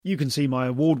You can see my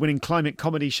award-winning climate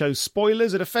comedy show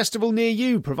Spoilers at a festival near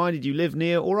you, provided you live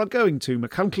near or are going to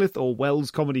Machynlleth or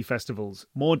Wells comedy festivals.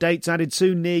 More dates added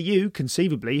soon near you,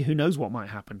 conceivably, who knows what might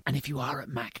happen. And if you are at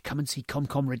Mac, come and see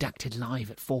ComCom Redacted live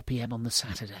at 4 p.m. on the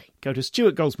Saturday. Go to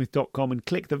stuartgoldsmith.com and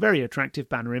click the very attractive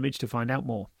banner image to find out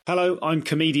more. Hello, I'm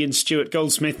comedian Stuart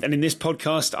Goldsmith, and in this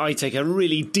podcast I take a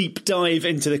really deep dive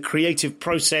into the creative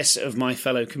process of my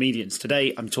fellow comedians.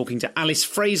 Today I'm talking to Alice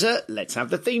Fraser. Let's have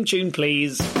the theme tune,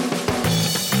 please.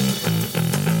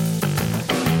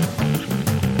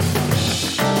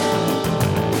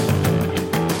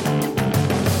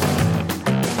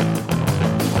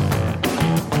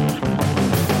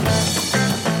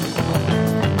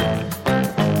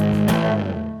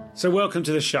 So welcome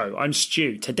to the show. I'm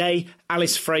Stu. Today,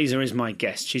 Alice Fraser is my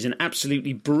guest. She's an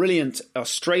absolutely brilliant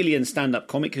Australian stand-up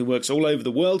comic who works all over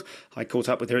the world. I caught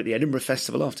up with her at the Edinburgh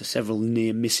Festival after several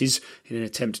near misses in an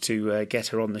attempt to get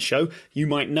her on the show. You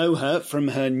might know her from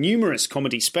her numerous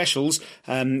comedy specials.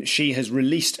 She has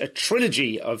released a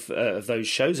trilogy of those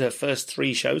shows, her first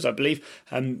 3 shows, I believe,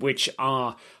 which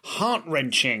are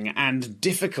heart-wrenching and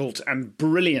difficult and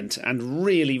brilliant and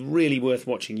really, really worth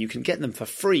watching. You can get them for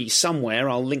free somewhere.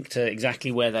 I'll link to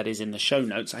exactly where that is in the show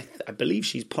notes. I believe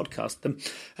she's podcasted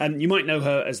them. You might know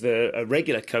her as a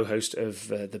regular co-host of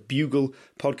the Bugle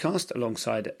podcast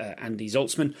alongside Andy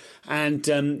Zoltzman, and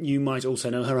you might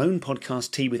also know her own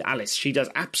podcast, Tea with Alice. She does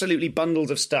absolutely bundles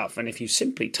of stuff, and if you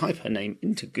simply type her name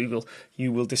into Google,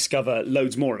 you will discover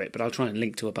loads more of it, but I'll try and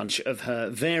link to a bunch of her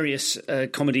various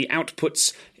comedy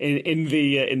outputs in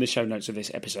the show notes of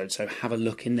this episode, so have a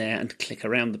look in there and click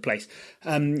around the place.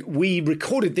 We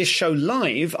recorded this show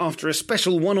live after a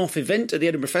special one-off event at the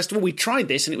Edinburgh Festival. We tried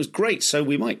this and it was great, so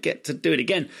we might get to do it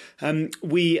again.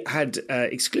 We had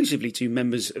exclusively to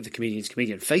members of the Comedians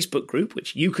Comedian Facebook group,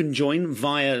 which you can join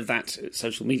via that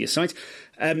social media site.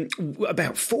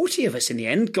 About 40 of us in the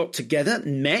end got together,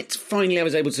 met. Finally, I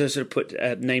was able to sort of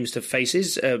put names to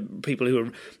faces, people who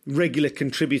are regular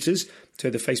contributors to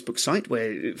the Facebook site,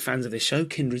 where fans of this show,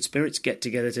 kindred spirits, get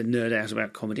together to nerd out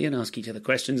about comedy and ask each other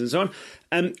questions and so on.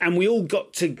 And we all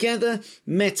got together,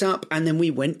 met up, and then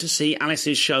we went to see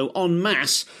Alice's show en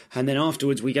masse. And then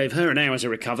afterwards, we gave her an hour to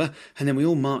recover, and then we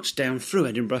all marched down through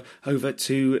Edinburgh over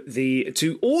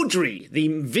to Audrey, the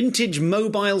vintage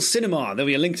mobile cinema. There'll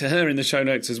be a link to her in the show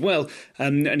notes as well.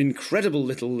 An incredible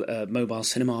little mobile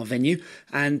cinema venue,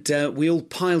 and we all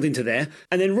piled into there.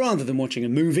 And then rather than watching a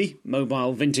movie,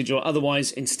 mobile, vintage or otherwise,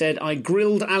 instead I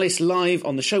grilled Alice live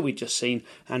on the show we'd just seen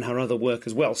and her other work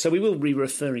as well. So we will be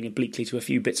referring obliquely to a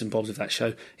few bits and bobs of that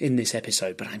show in this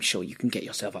episode, but I'm sure you can get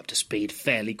yourself up to speed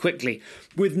fairly quickly.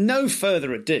 With no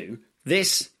further ado,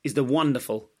 this is the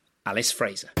wonderful Alice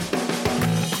Fraser.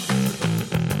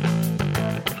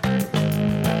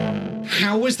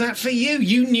 How was that for you?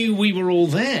 You knew we were all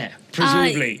there,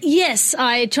 presumably. Yes,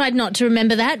 I tried not to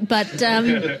remember that, but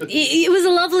it was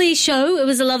a lovely show. It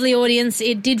was a lovely audience.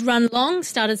 It did run long,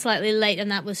 started slightly late,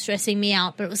 and that was stressing me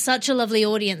out. But it was such a lovely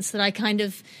audience that I kind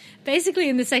of, basically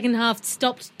in the second half,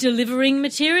 stopped delivering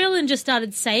material and just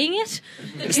started saying it.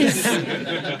 Because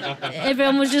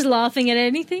everyone was just laughing at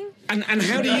anything. And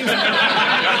how do you... See, look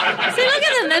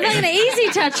at them. They're making easy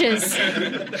touches.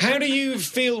 How do you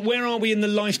feel... Where are we in the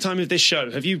lifetime of this show?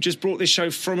 Have you just brought this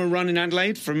show from a run in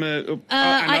Adelaide, from and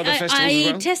other festivals as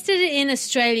well? I tested it in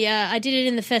Australia. I did it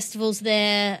in the festivals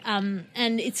there.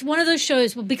 And it's one of those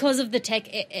shows, well, because of the tech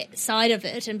side of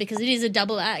it and because it is a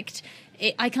double act,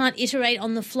 I can't iterate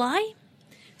on the fly.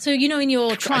 So, you know, in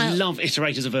your trial... I love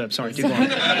iterate as a verb. Sorry, do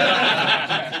one.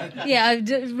 Yeah,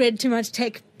 I've read too much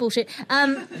tech bullshit.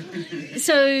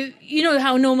 So, you know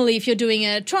how normally if you're doing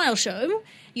a trial show,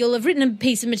 you'll have written a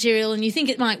piece of material and you think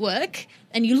it might work,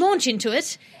 and you launch into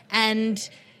it, and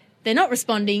they're not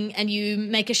responding, and you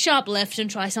make a sharp left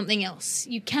and try something else.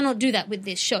 You cannot do that with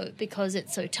this show because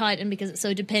it's so tight and because it's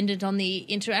so dependent on the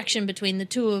interaction between the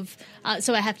two of...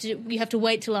 So you have to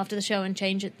wait till after the show and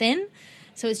change it then.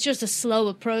 So it's just a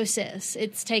slower process.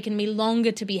 It's taken me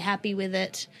longer to be happy with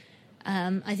it.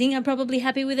 I think I'm probably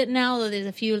happy with it now, though there's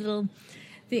a few little...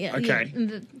 Okay.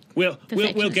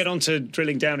 We'll get on to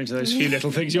drilling down into those few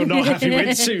little things you're not happy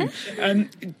with soon.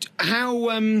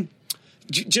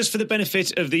 Just for the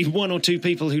benefit of the one or two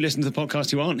people who listen to the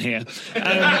podcast who aren't here,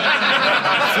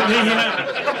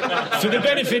 for the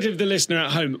benefit of the listener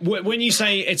at home, when you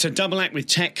say it's a double act with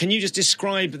tech, can you just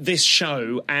describe this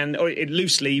show and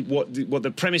loosely what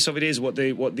the premise of it is, what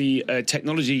the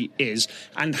technology is,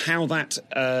 and how that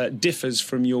differs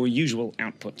from your usual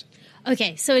output?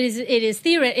 Okay, so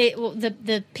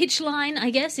the pitch line, I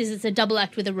guess, is it's a double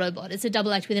act with a robot. It's a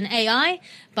double act with an AI,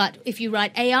 but if you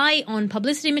write AI on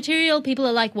publicity material, people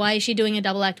are like, why is she doing a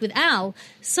double act with Al?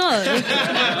 So... Did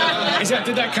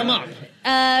that come up?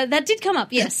 That did come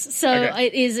up, yes. So Okay.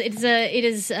 it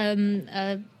is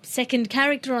a second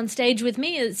character on stage with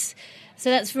me. So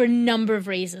that's for a number of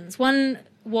reasons. One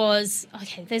was,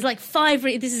 okay, there's like 5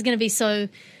 this is going to be so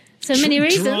many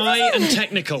reasons. Dry and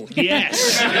technical,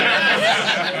 yes.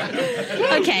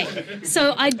 Okay,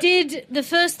 so the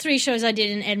first 3 shows I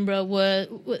did in Edinburgh were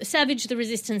Savage, The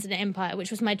Resistance and Empire, which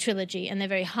was my trilogy, and they're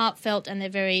very heartfelt and they're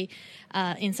very,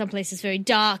 in some places, very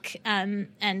dark and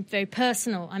very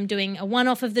personal. I'm doing a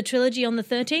one-off of the trilogy on the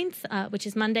 13th, which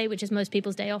is Monday, which is most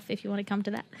people's day off if you want to come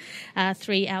to that.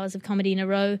 3 hours of comedy in a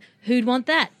row. Who'd want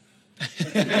that?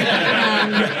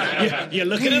 You're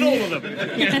looking at all of them.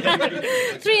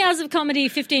 3 hours of comedy,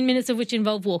 15 minutes of which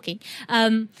involve walking.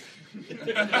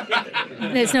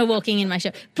 There's no walking in my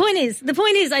show. The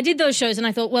point is, I did those shows and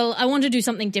I thought, well, I want to do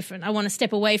something different. I want to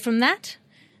step away from that.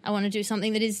 I want to do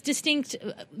something that is distinct,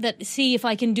 see if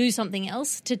I can do something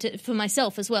else for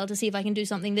myself as well, to see if I can do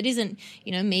something that isn't,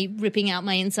 me ripping out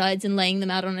my insides and laying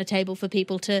them out on a table for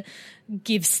people to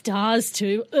give stars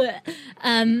to.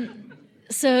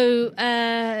 So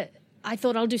I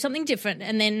thought I'll do something different.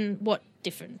 And then what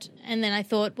different? And then I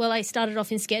thought, well, I started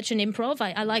off in sketch and improv.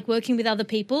 I like working with other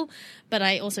people, but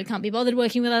I also can't be bothered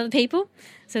working with other people.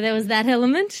 So there was that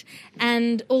element.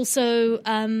 And also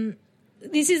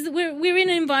we're in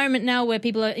an environment now where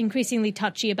people are increasingly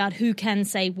touchy about who can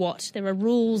say what. There are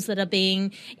rules that are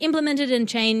being implemented and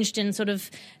changed, and sort of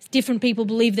different people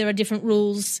believe there are different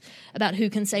rules about who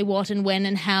can say what and when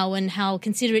and how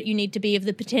considerate you need to be of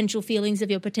the potential feelings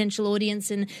of your potential audience,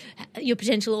 and your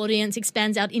potential audience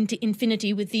expands out into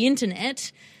infinity with the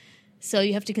internet. So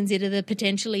you have to consider that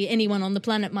potentially anyone on the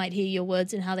planet might hear your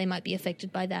words and how they might be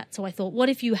affected by that. So I thought, what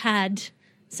if you had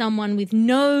someone with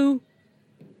no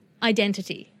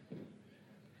identity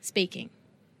speaking?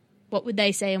 What would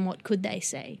they say and what could they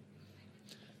say?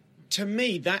 To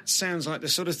me, that sounds like the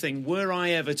sort of thing, were I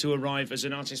ever to arrive as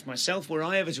an artist myself, were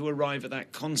I ever to arrive at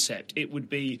that concept, it would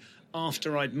be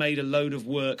after I'd made a load of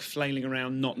work flailing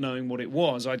around not knowing what it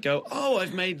was, I'd go, oh,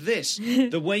 I've made this.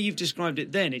 The way you've described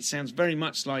it then, it sounds very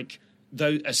much like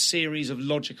a series of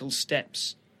logical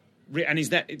steps. And is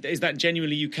that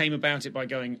genuinely you came about it by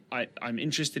going, I'm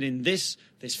interested in this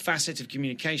facet of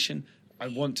communication. I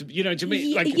want to, to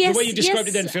me, like yes, the way you described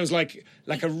it then yes. feels like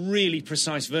a really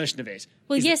precise version of it.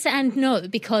 Well, yes and no,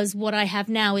 because what I have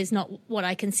now is not what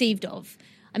I conceived of.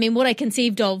 I mean, what I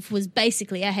conceived of was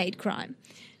basically a hate crime.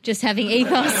 Just having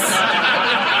ethos.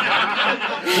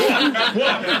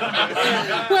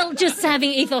 Well, just having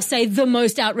ethos say the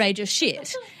most outrageous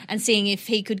shit and seeing if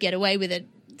he could get away with it.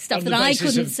 Stuff that I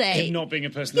couldn't say. Him not being a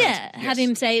personality. Yeah, have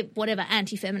him say whatever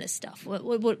anti-feminist stuff,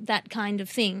 what that kind of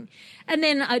thing. And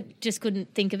then I just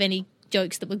couldn't think of any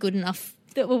jokes that were good enough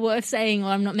that were worth saying, or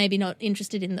I'm maybe not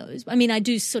interested in those. I mean, I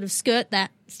do sort of skirt that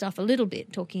stuff a little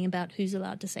bit, talking about who's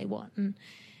allowed to say what.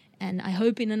 And I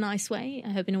hope in a nice way.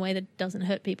 I hope in a way that doesn't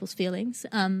hurt people's feelings,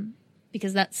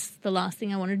 because that's the last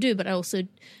thing I want to do. But I also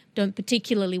don't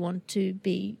particularly want to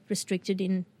be restricted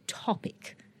in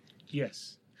topic.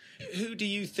 Yes. Who do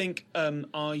you think are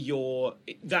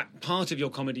that part of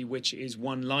your comedy which is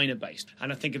one-liner based?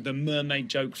 And I think of the mermaid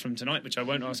joke from tonight, which I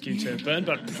won't ask you to burn,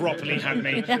 but properly had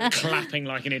me clapping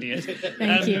like an idiot.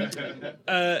 Thank you.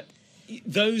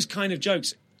 Those kind of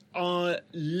jokes are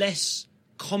less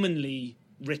commonly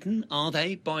written, are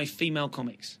they, by female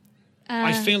comics?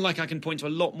 I feel like I can point to a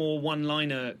lot more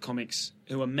one-liner comics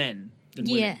who are men than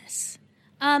women. Yes.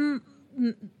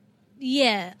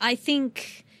 Yeah, I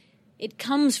think it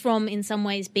comes from, in some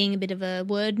ways, being a bit of a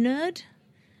word nerd.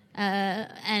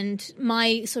 And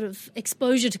my sort of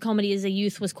exposure to comedy as a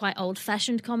youth was quite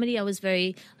old-fashioned comedy. I was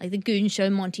very, like, the Goon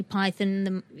Show, Monty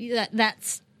Python,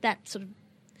 that sort of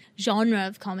genre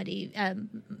of comedy,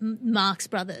 Marx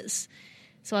Brothers.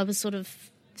 So I was sort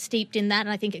of steeped in that, and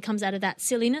I think it comes out of that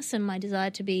silliness and my desire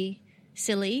to be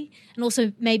silly, and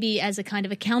also maybe as a kind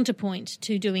of a counterpoint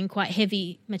to doing quite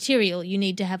heavy material, you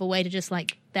need to have a way to just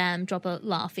like, bam, drop a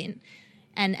laugh in.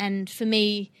 And for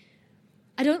me,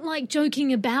 I don't like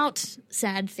joking about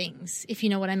sad things, if you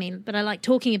know what I mean, but I like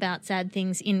talking about sad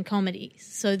things in comedy.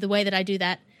 So the way that I do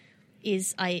that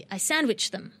is I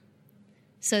sandwich them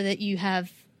so that you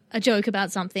have a joke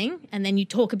about something and then you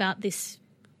talk about this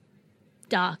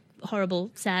dark,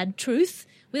 horrible, sad truth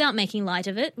without making light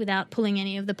of it, without pulling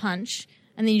any of the punch,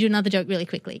 and then you do another joke really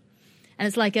quickly. And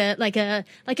it's like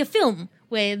a film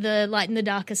where the light and the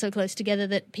dark are so close together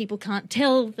that people can't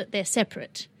tell that they're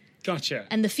separate. Gotcha.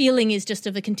 And the feeling is just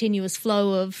of a continuous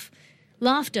flow of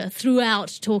laughter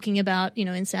throughout, talking about,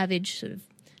 in Savage, sort of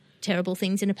terrible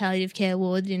things in a palliative care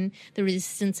ward, in The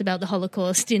Resistance about the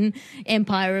Holocaust, in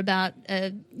Empire about,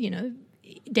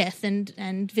 death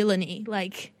and villainy.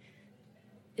 Like,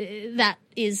 that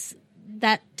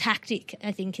tactic,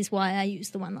 I think, is why I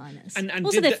use the one-liners. And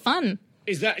also, they're fun.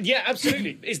 Is that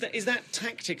absolutely? Is that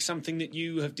tactic something that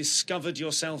you have discovered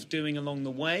yourself doing along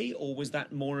the way, or was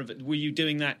that more of it? Were you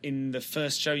doing that in the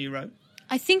first show you wrote?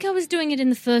 I think I was doing it in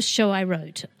the first show I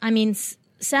wrote. I mean,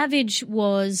 Savage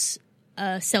was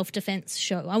a self-defense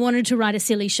show. I wanted to write a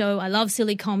silly show. I love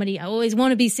silly comedy. I always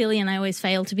want to be silly, and I always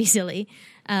fail to be silly.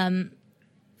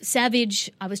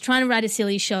 Savage, I was trying to write a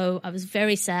silly show. I was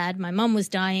very sad. My mum was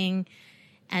dying.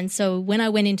 And so when I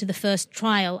went into the first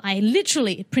trial, I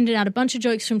literally printed out a bunch of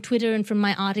jokes from Twitter and from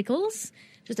my articles,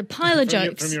 just a pile of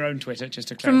jokes. From your own Twitter, just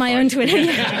to clarify. From my own Twitter,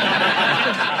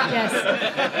 yeah.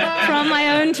 Yes. From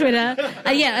my own Twitter.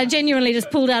 I genuinely just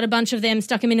pulled out a bunch of them,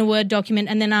 stuck them in a Word document,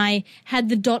 and then I had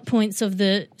the dot points of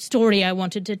the story I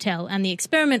wanted to tell. And the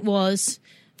experiment was,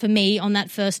 for me, on that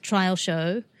first trial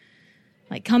show,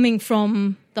 like coming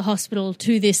from the hospital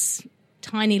to this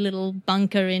tiny little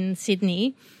bunker in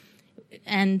Sydney,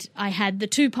 and I had the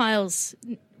two piles,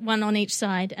 one on each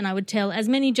side, and I would tell as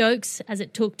many jokes as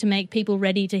it took to make people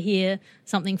ready to hear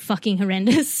something fucking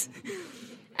horrendous.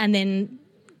 And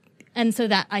so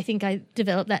that, I think I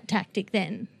developed that tactic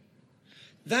then.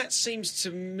 That seems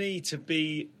to me to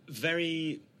be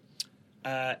very...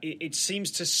 it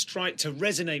seems to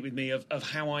resonate with me of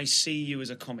how I see you as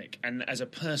a comic and as a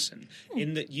person,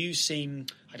 in that you seem,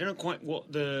 I don't know quite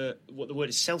what the word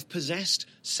is, self-possessed,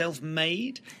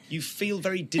 self-made. You feel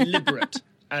very deliberate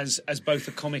as both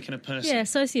a comic and a person. Yeah,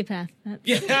 sociopath.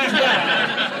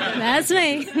 That's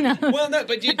me. No. Well, no,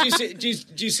 but do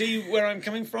you see where I'm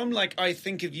coming from? Like, I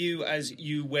think of you as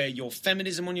you wear your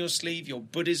feminism on your sleeve, your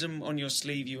Buddhism on your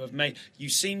sleeve. You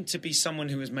seem to be someone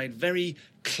who has made very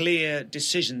clear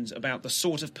decisions about the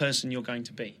sort of person you're going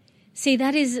to be. See,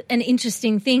 that is an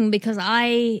interesting thing, because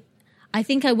I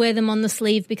think I wear them on the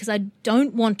sleeve because I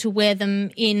don't want to wear them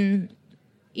in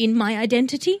my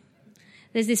identity.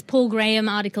 There's this Paul Graham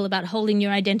article about holding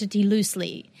your identity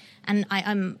loosely, and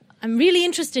I'm really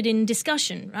interested in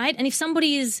discussion, right? And if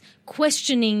somebody is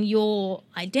questioning your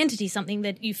identity, something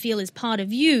that you feel is part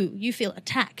of you, you feel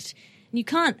attacked. And you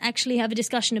can't actually have a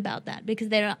discussion about that, because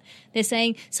they're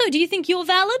saying, so do you think you're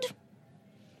valid?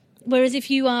 Whereas if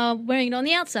you are wearing it on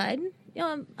the outside,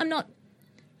 I'm not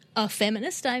a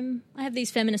feminist. I have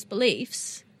these feminist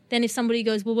beliefs. Then if somebody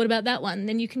goes, well, what about that one?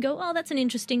 Then you can go, oh, that's an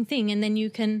interesting thing. And then you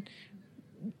can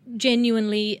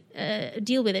genuinely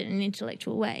deal with it in an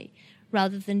intellectual way,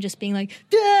 rather than just being like,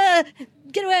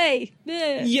 get away.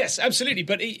 Yes, absolutely.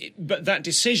 But that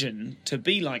decision to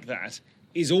be like that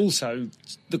is also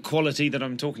the quality that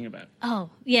I'm talking about.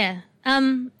 Oh, yeah.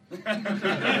 I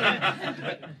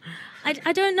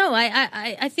don't know.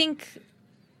 I think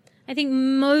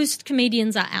most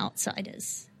comedians are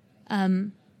outsiders.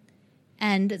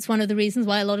 And it's one of the reasons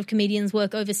why a lot of comedians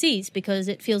work overseas, because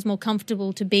it feels more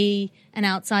comfortable to be an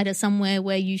outsider somewhere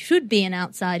where you should be an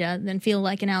outsider than feel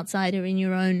like an outsider in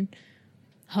your own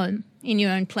home, in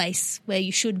your own place where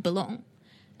you should belong.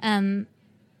 And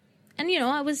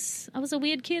I was a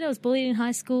weird kid. I was bullied in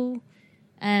high school,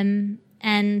 and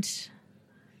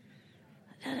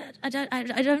I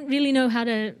don't really know how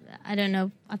to. I don't know.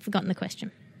 I've forgotten the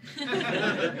question.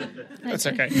 That's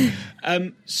okay.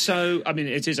 So, I mean,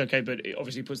 it is okay, but it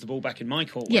obviously puts the ball back in my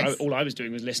court. Yes. All I was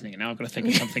doing was listening, and now I've got to think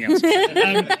of something else.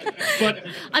 But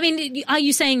I mean, are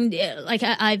you saying like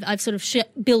I've sort of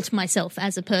built myself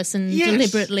as a person, yes,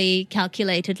 deliberately,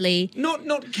 calculatedly? Not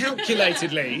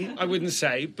calculatedly, I wouldn't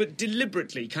say, but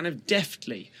deliberately, kind of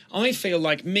deftly. I feel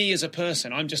like me as a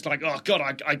person, I'm just like, oh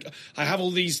God, I have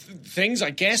all these things. I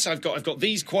guess I've got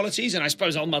these qualities, and I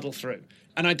suppose I'll muddle through.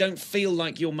 And I don't feel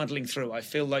like you're muddling through. I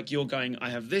feel like you're going,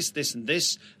 I have this, this, and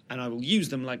this, and I will use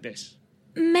them like this.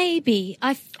 Maybe.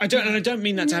 I don't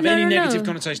mean that to have any negative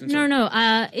connotation at all.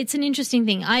 No. It's an interesting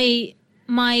thing.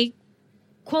 My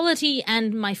quality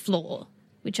and my flaw,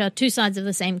 which are two sides of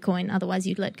the same coin, otherwise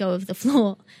you'd let go of the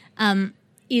flaw,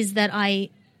 is that I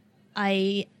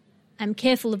am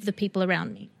careful of the people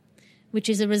around me, which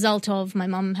is a result of my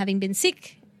mum having been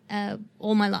sick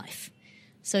all my life.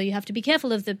 So you have to be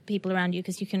careful of the people around you,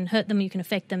 because you can hurt them, you can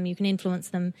affect them, you can influence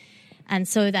them. And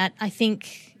so that, I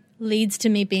think, leads to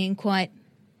me being quite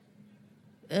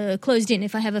closed in.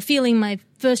 If I have a feeling, my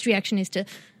first reaction is to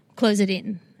close it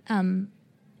in.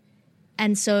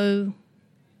 And so,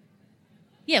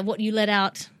 yeah, what you let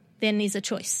out then is a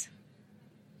choice,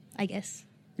 I guess.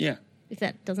 Yeah. if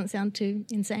that doesn't sound too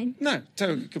insane. No,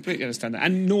 totally, completely understand that.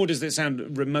 And nor does it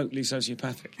sound remotely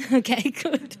sociopathic. Okay,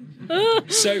 good.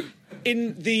 So,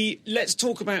 let's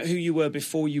talk about who you were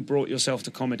before you brought yourself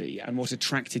to comedy and what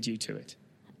attracted you to it.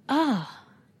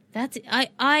 That's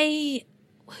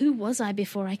who was I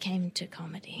before I came to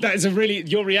comedy? That is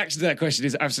your reaction to that question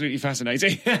is absolutely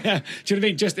fascinating. Do you know what I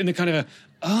mean? Just in the kind of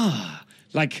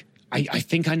I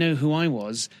think I know who I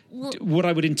was. Well, what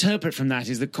I would interpret from that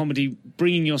is that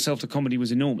bringing yourself to comedy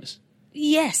was enormous.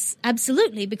 Yes,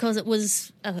 absolutely, because it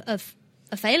was a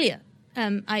failure.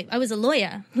 I was a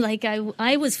lawyer. Like,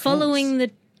 I was following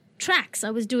the tracks.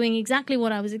 I was doing exactly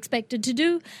what I was expected to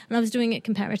do, and I was doing it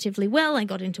comparatively well. I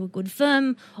got into a good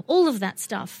firm, all of that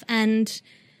stuff. And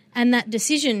that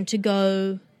decision to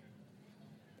go,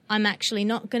 I'm actually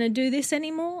not going to do this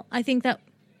anymore, I think that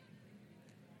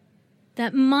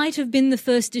might have been the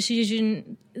first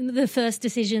decision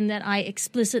that I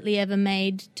explicitly ever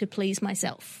made to please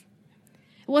myself.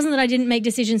 It wasn't that I didn't make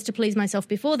decisions to please myself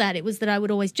before that. It was that I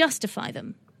would always justify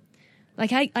them.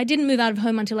 Like, I didn't move out of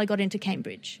home until I got into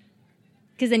Cambridge,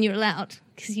 because then you're allowed,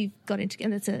 because you got into,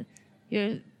 and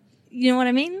you know what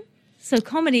I mean? So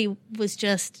comedy was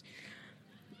just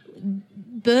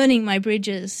burning my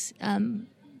bridges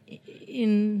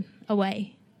in a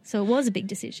way. So it was a big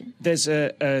decision. There's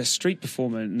a street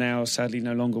performer now, sadly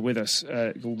no longer with us,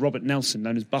 called Robert Nelson,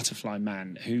 known as Butterfly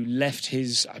Man, who left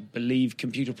his, I believe,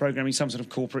 computer programming, some sort of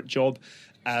corporate job,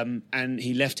 and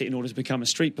he left it in order to become a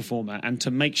street performer. And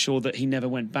to make sure that he never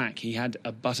went back, he had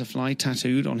a butterfly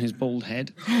tattooed on his bald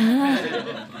head.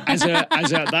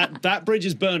 That bridge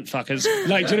is burnt, fuckers.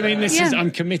 Like, do you know what I mean?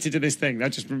 I'm committed to this thing.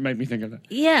 That just made me think of that.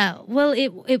 Yeah, well,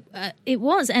 it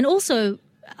was. And also,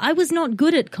 I was not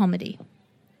good at comedy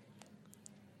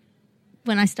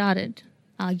when I started,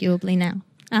 arguably now.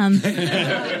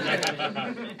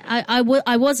 I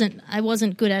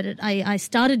wasn't good at it. I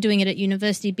started doing it at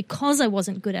university because I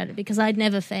wasn't good at it, because I'd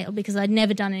never failed, because I'd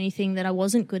never done anything that I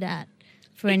wasn't good at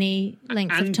for any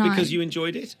length of time. And because you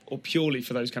enjoyed it, or purely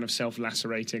for those kind of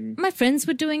self-lacerating? My friends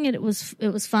were doing it. It was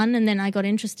fun, and then I got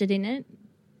interested in it.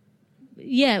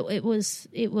 Yeah, it was.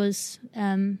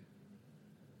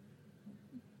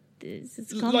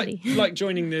 It's comedy. Like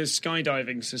joining the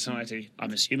skydiving society.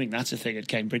 I'm assuming that's a thing at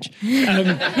Cambridge.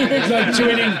 Like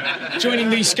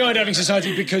joining the skydiving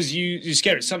society because you're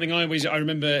scared. It's something I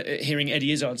remember hearing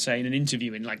Eddie Izzard say in an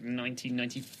interview in like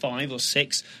 1995 or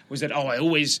 6, was that, I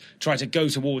always try to go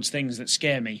towards things that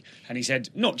scare me. And he said,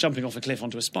 not jumping off a cliff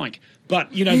onto a spike, but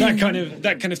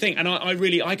that kind of thing. And I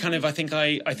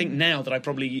think now that I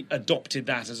probably adopted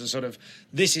that as a sort of,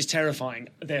 this is terrifying,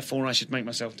 therefore I should make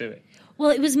myself do it. Well,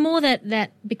 it was more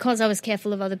that because I was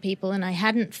careful of other people and I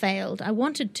hadn't failed, I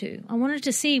wanted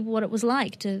to see what it was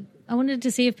like I wanted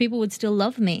to see if people would still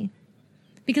love me.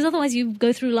 Because otherwise you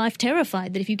go through life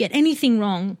terrified that if you get anything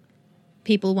wrong,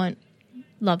 people won't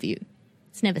love you.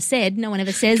 It's never said. No one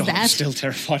ever says that. I'm still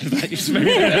terrified of that.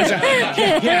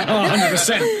 Yeah,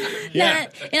 100%. Yeah.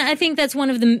 I think that's one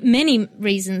of the many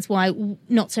reasons why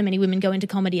not so many women go into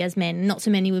comedy as men, not so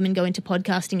many women go into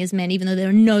podcasting as men, even though there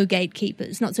are no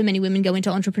gatekeepers. Not so many women go into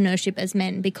entrepreneurship as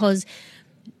men, because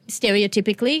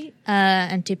stereotypically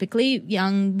and typically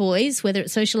young boys, whether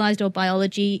it's socialised or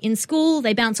biology, in school,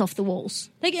 they bounce off the walls.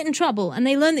 They get in trouble, and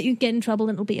they learn that you get in trouble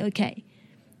and it'll be okay.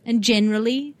 And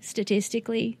generally,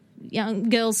 statistically, young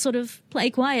girls sort of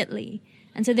play quietly,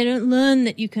 and so they don't learn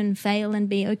that you can fail and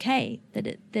be okay,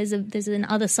 that there's an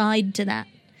other side to that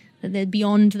they're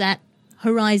beyond that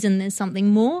horizon, there's something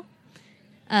more.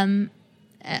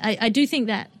 I do think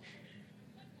that,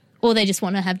 or they just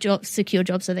want to have secure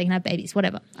jobs so they can have babies,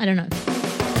 whatever, I don't know.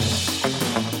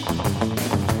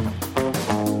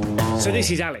 So this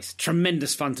is Alice.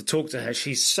 Tremendous fun to talk to her.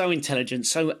 She's so intelligent,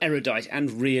 so erudite,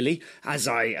 and really, as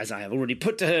I have already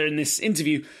put to her in this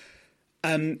interview,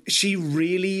 she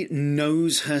really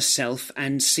knows herself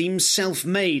and seems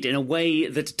self-made in a way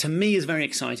that to me is very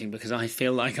exciting, because I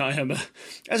feel like I am,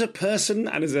 as a person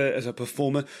and as a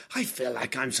performer, I feel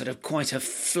like I'm sort of quite a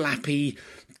flappy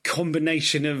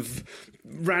combination of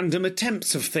random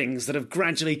attempts of things that have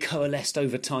gradually coalesced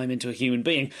over time into a human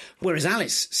being, whereas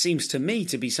Alice seems to me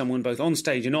to be someone both on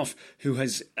stage and off who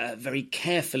has very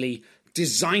carefully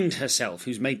designed herself,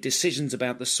 who's made decisions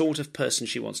about the sort of person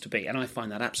she wants to be, and I find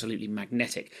that absolutely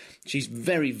magnetic. She's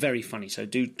very, very funny, so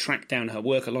do track down her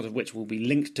work, a lot of which will be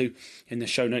linked to in the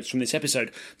show notes from this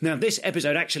episode. Now, this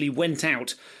episode actually went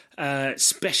out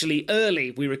specially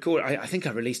early. I think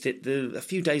I released it a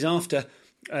few days after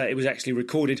it was actually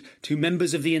recorded, to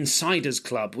members of the Insiders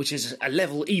Club, which is a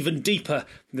level even deeper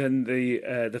than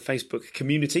the Facebook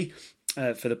community.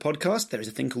 for the podcast, there is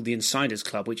a thing called the Insiders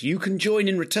Club, which you can join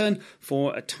in return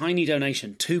for a tiny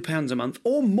donation, £2 a month,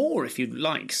 or more if you'd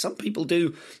like. Some people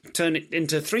do turn it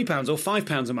into £3 or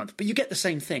 £5 a month, but you get the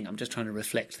same thing. I'm just trying to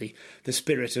reflect the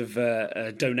spirit of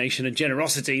donation and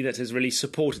generosity that has really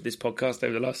supported this podcast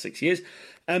over the last 6 years.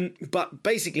 But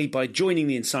basically, by joining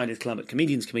the Insiders Club at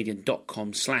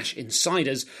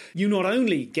comedianscomedian.com/insiders, you not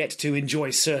only get to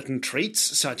enjoy certain treats,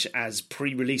 such as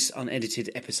pre-release unedited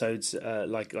episodes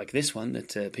like this one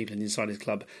that people in the Insiders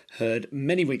Club heard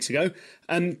many weeks ago,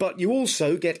 but you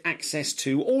also get access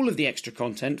to all of the extra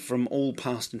content from all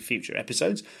past and future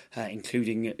episodes,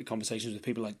 including conversations with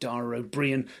people like Dara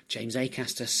O'Brien, James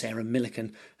Acaster, Sarah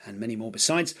Millican, and many more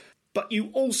besides. But you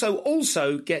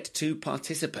also get to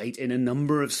participate in a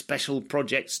number of special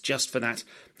projects just for that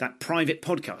private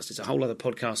podcast. It's a whole other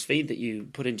podcast feed that you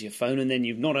put into your phone, and then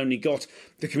you've not only got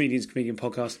the Comedian's Comedian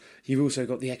podcast, you've also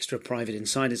got the extra private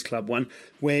Insiders Club one,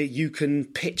 where you can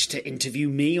pitch to interview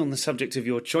me on the subject of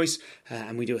your choice,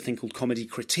 and we do a thing called Comedy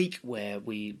Critique, where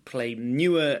we play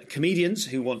newer comedians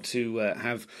who want to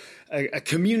have a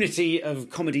community of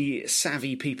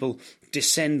comedy-savvy people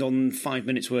descend on 5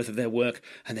 minutes worth of their work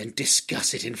and then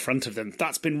discuss it in front of them.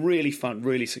 That's been really fun,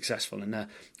 really successful, and a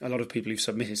lot of people who've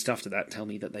submitted stuff to that tell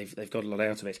me that they've got a lot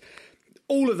out of it.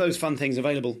 All of those fun things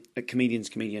available at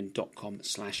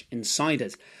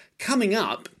comedianscomedian.com/insiders. Coming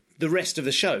up, the rest of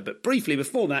the show, but briefly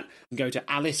before that, go to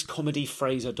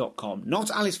alicecomedyfraser.com. Not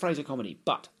Alice Fraser Comedy,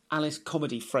 but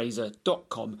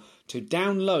alicecomedyfraser.com to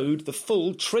download the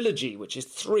full trilogy, which is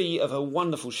 3 of her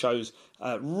wonderful shows.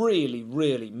 Really,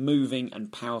 really moving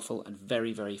and powerful and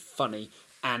very, very funny.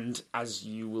 And as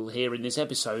you will hear in this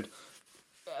episode,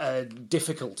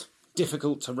 difficult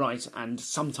to write and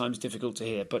sometimes difficult to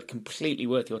hear, but completely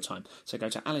worth your time. So go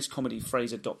to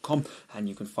alicecomedyfraser.com and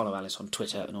you can follow Alice on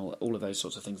Twitter and all of those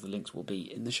sorts of things. The links will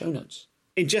be in the show notes.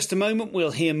 In just a moment,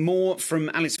 we'll hear more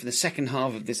from Alice for the second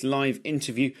half of this live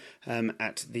interview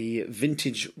at the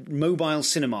Vintage Mobile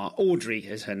Cinema. Audrey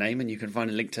is her name, and you can find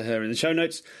a link to her in the show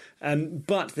notes.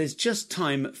 But there's just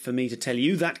time for me to tell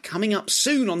you that coming up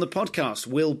soon on the podcast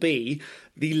will be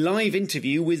the live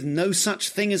interview with No Such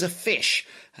Thing as a Fish.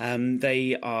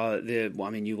 They are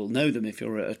you will know them if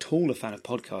you're at all a fan of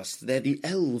podcasts. They're the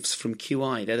elves from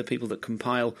QI. They're the people that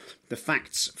compile the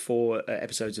facts for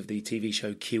episodes of the TV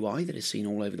show QI that is seen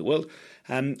all over the world.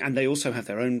 And they also have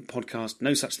their own podcast,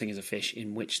 No Such Thing as a Fish,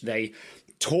 in which they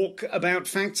talk about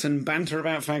facts and banter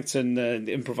about facts and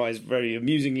improvise very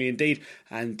amusingly indeed.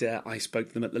 And I spoke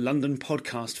to them at the London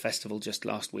Podcast Festival just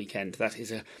last weekend. That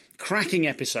is a cracking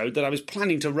episode that I was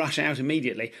planning to rush out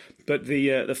immediately, but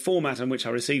the format on which I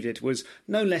received it was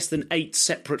no less than 8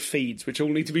 separate feeds, which all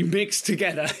need to be mixed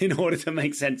together in order to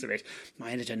make sense of it.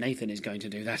 My editor Nathan is going to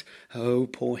do that. Oh,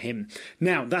 poor him.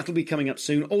 Now, that'll be coming up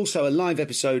soon. Also, a live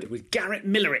episode with Garrett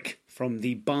Millerick from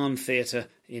the Barn Theatre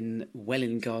in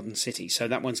Welwyn Garden City. So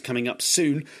that one's coming up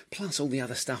soon, plus all the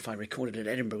other stuff I recorded at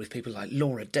Edinburgh with people like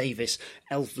Laura Davis,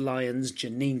 Elf Lyons,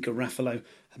 Janine Garofalo,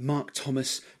 Mark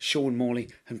Thomas, Sean Morley,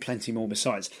 and plenty more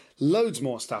besides. Loads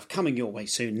more stuff coming your way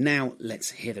soon. Now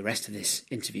let's hear the rest of this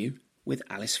interview with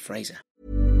Alice Fraser.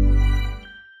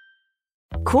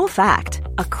 Cool fact,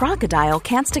 a crocodile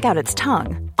can't stick out its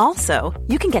tongue. Also,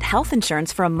 you can get health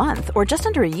insurance for a month or just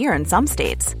under a year in some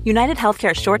states. United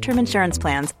Healthcare short-term insurance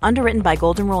plans, underwritten by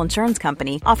Golden Rule Insurance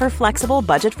Company, offer flexible,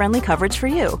 budget-friendly coverage for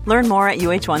you. Learn more at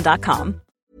uh1.com.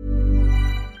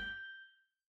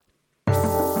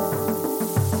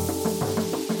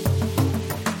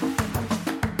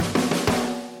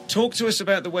 Talk to us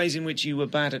about the ways in which you were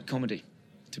bad at comedy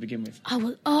to begin with.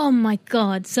 Oh my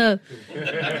God. So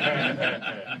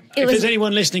if there's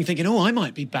anyone listening thinking, oh, I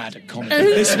might be bad at comedy.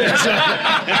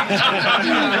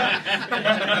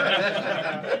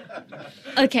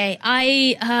 Okay,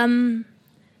 I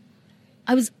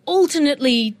was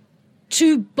alternately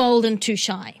too bold and too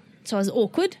shy. So I was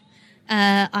awkward.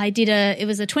 It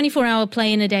was a 24-hour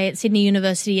play in a day at Sydney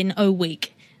University in O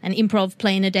Week. An improv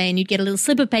play in a day, and you'd get a little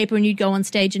slip of paper and you'd go on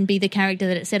stage and be the character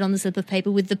that it said on the slip of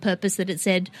paper with the purpose that it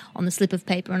said on the slip of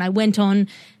paper. And I went on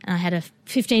and I had a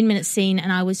 15-minute scene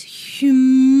and I was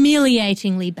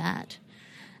humiliatingly bad.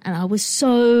 And I was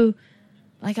so,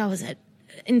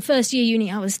 in first year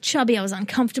uni, I was chubby, I was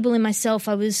uncomfortable in myself,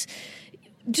 I was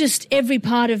just, every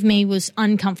part of me was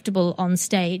uncomfortable on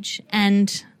stage.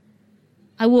 And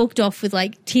I walked off with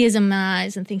tears in my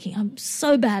eyes and thinking, I'm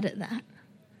so bad at that.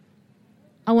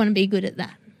 I want to be good at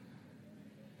that.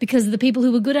 Because the people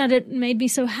who were good at it made me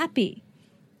so happy.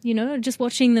 You know, just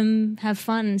watching them have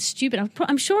fun and stupid.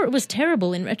 I'm sure it was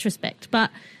terrible in retrospect,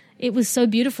 but it was so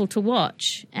beautiful to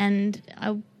watch. And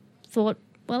I thought,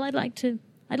 well, I'd like to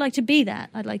I'd like to be that.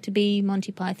 I'd like to be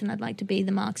Monty Python. I'd like to be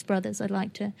the Marx Brothers. I'd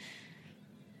like to...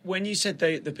 When you said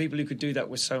the people who could do that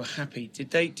were so happy,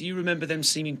 do you remember them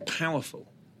seeming powerful?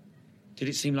 Did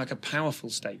it seem like a powerful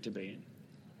state to be in?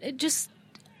 It just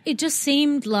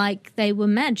seemed like they were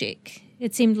magic.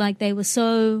 It seemed like they were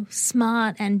so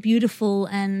smart and beautiful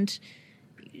and,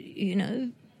 you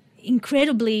know,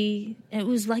 incredibly... It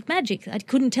was like magic. I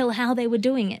couldn't tell how they were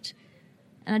doing it.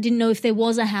 And I didn't know if there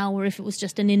was a how or if it was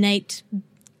just an innate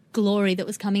glory that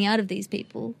was coming out of these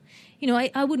people. You know,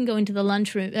 I wouldn't go into the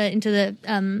lunchroom, into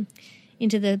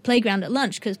the playground at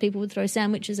lunch because people would throw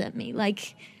sandwiches at me.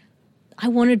 Like, I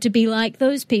wanted to be like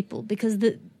those people because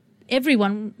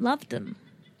everyone loved them.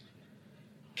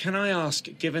 Can I ask,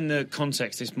 given the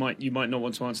context, you might not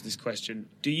want to answer this question,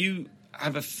 do you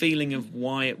have a feeling of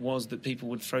why it was that people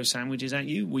would throw sandwiches at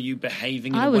you? Were you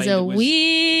behaving in a way that was...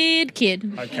 weird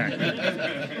kid.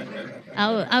 Okay.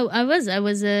 I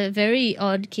was a very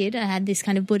odd kid. I had this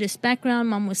kind of Buddhist background.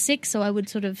 Mum was sick, so I would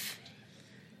sort of...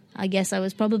 I guess I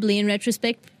was probably, in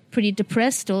retrospect, pretty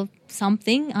depressed or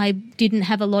something. I didn't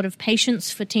have a lot of patience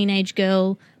for teenage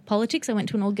girl politics. I went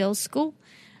to an all-girls school.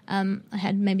 I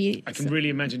had maybe... I can really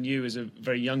imagine you as a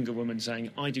very younger woman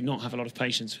saying, I do not have a lot of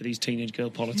patience for these teenage girl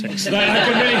politics. I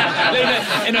can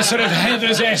really, in a sort of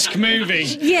Heathers-esque movie.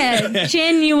 Yeah,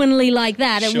 genuinely like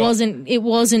that. Sure. It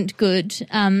wasn't good.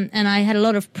 And I had a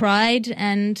lot of pride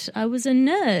and I was a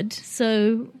nerd.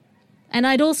 So, and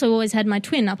I'd also always had my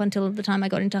twin up until the time I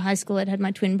got into high school. I'd had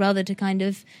my twin brother to kind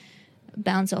of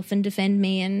bounce off and defend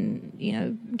me and, you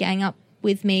know, gang up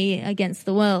with me against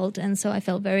the world. And so I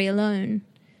felt very alone.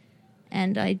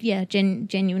 And I,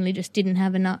 genuinely just didn't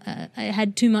have enough. I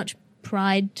had too much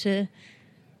pride to,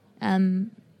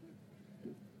 and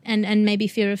maybe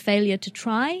fear of failure to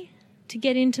try to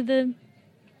get into the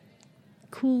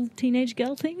cool teenage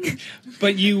girl thing.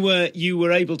 But you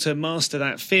were able to master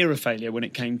that fear of failure when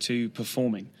it came to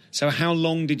performing. So how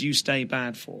long did you stay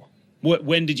bad for?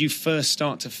 When did you first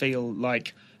start to feel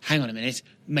like, hang on a minute,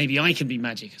 maybe I can be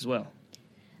magic as well?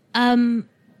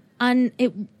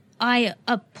 I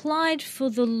applied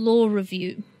for the law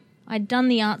review. I'd done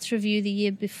the arts review the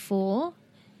year before,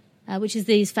 which is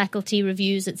these faculty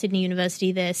reviews at Sydney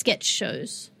University. They're sketch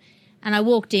shows. And I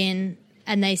walked in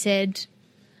and they said,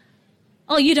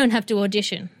 oh, you don't have to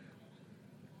audition.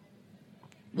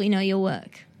 We know your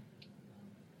work.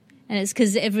 And it's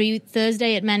because every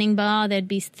Thursday at Manning Bar there'd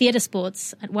be theatre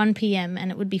sports at 1 p.m.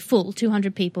 and it would be full,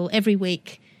 200 people every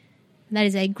week. And that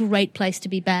is a great place to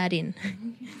be bad in.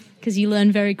 Because you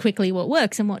learn very quickly what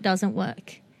works and what doesn't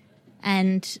work.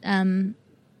 And I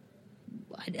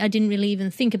didn't really even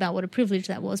think about what a privilege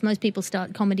that was. Most people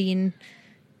start comedy in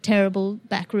terrible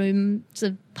back rooms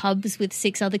of pubs with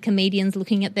 6 other comedians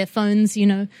looking at their phones, you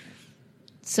know.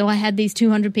 So I had these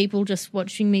 200 people just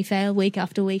watching me fail week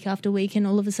after week after week, and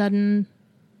all of a sudden,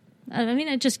 I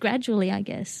mean, just gradually, I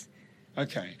guess.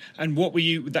 Okay. And what were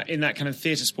you, in that kind of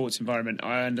theatre sports environment?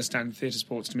 I understand theatre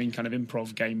sports to mean kind of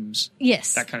improv games.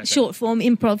 Yes, that kind of short form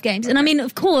improv games. Okay. And I mean,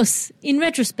 of course, in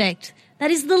retrospect, that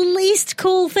is the least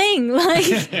cool thing. Like,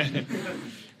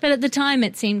 but at the time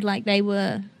it seemed like they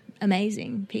were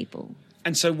amazing people.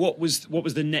 And so what was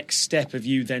the next step of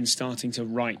you then starting to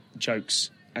write jokes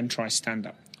and try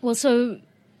stand-up? Well, so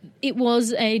it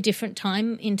was a different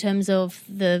time in terms of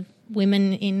the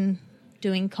women in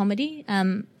doing comedy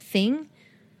thing.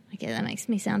 Okay, that makes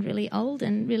me sound really old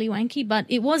and really wanky, but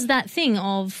it was that thing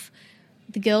of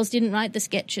the girls didn't write the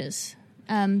sketches.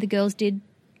 The girls did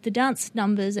the dance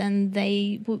numbers and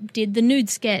they did the nude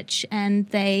sketch and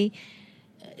they,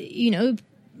 you know,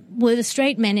 were the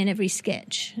straight men in every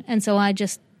sketch. And so I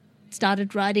just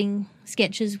started writing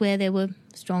sketches where there were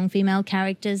strong female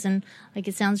characters and, like,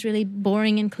 it sounds really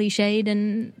boring and cliched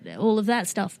and all of that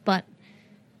stuff, but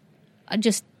I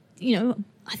just, you know,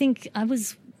 I think I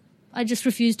just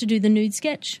refused to do the nude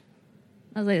sketch.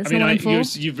 I was like, that's not what I'm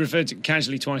for. You've referred to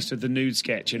casually twice to the nude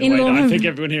sketch in a way that I think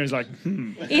everyone here is like,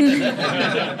 In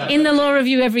the law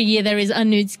review every year there is a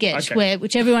nude sketch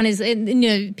which everyone is, you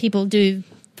know, people do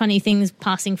funny things,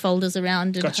 passing folders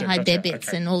around and hide their bits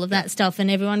and all of that stuff, and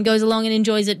everyone goes along and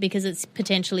enjoys it because it's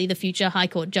potentially the future High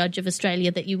Court judge of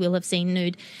Australia that you will have seen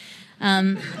nude.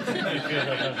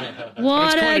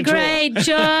 What a great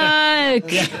joke!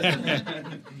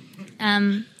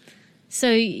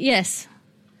 So, yes,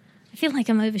 I feel like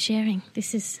I'm oversharing.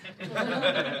 This is...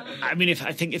 I mean,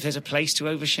 I think if there's a place to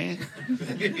overshare...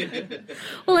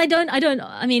 Well,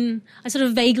 I mean, I sort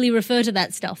of vaguely refer to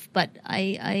that stuff, but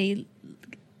I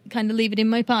kind of leave it in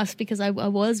my past because I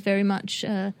was very much...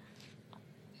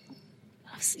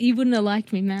 you wouldn't have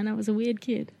liked me, man. I was a weird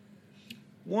kid.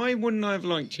 Why wouldn't I have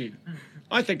liked you?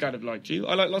 I think I'd have liked you.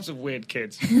 I like lots of weird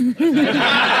kids.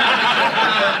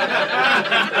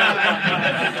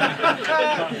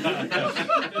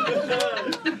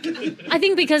 I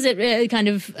think because it kind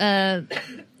of...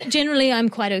 generally, I'm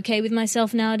quite okay with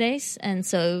myself nowadays, and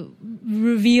so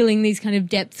revealing these kind of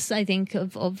depths, I think,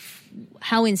 of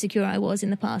how insecure I was in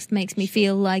the past makes me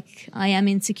feel like I am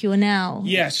insecure now.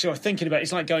 Yeah, sure. Thinking about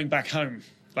it's like going back home.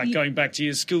 Like going back to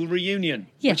your school reunion,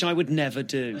 which I would never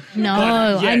do. No,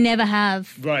 I never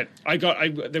have. Right.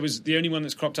 There was the only one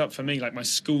that's cropped up for me, like my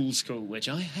school, which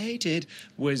I hated,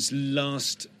 was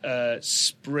last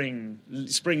spring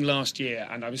last year.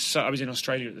 And I was in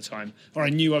Australia at the time, or I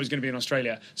knew I was going to be in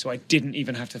Australia, so I didn't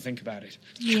even have to think about it.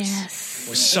 Yes.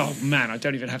 I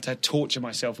don't even have to torture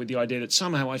myself with the idea that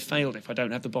somehow I failed if I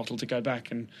don't have the bottle to go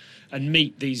back and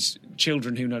meet these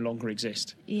children who no longer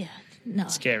exist. Yeah. No.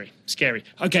 Scary.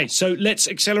 Okay, so let's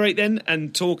accelerate then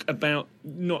and talk about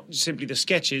not simply the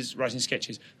sketches, writing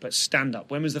sketches, but stand-up.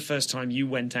 When was the first time you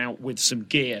went out with some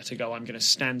gear to go, I'm going to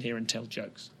stand here and tell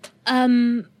jokes?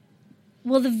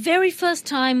 Well, the very first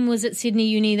time was at Sydney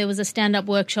Uni. There was a stand-up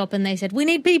workshop and they said, we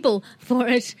need people for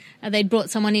it. They'd brought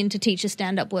someone in to teach a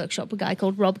stand-up workshop, a guy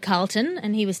called Rob Carlton,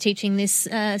 and he was teaching this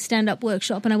stand-up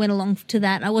workshop, and I went along to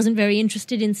that. I wasn't very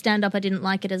interested in stand-up. I didn't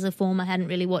like it as a form. I hadn't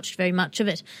really watched very much of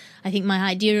it. I think my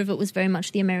idea of it was very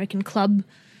much the American club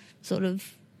sort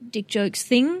of dick jokes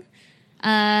thing.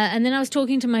 And then I was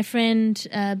talking to my friend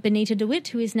Benita DeWitt,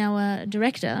 who is now a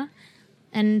director,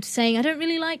 and saying, I don't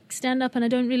really like stand-up and I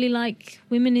don't really like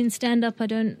women in stand-up.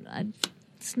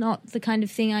 It's not the kind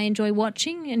of thing I enjoy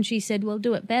watching. And she said, well,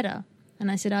 do it better. And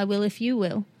I said, I will if you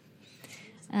will.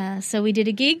 So we did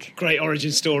a gig. Great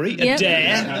origin story. Yep. A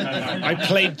dare. I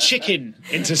played chicken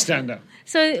into stand-up.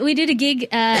 So we did a gig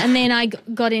and then I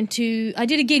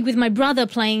did a gig with my brother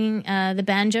playing the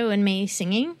banjo and me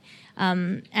singing.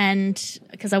 And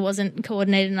because I wasn't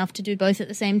coordinated enough to do both at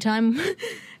the same time.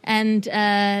 And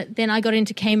then I got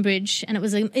into Cambridge, and it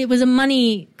was a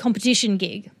money competition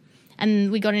gig,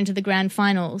 and we got into the grand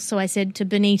finals. So I said to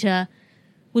Benita,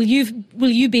 will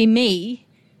you be me?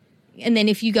 And then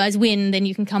if you guys win, then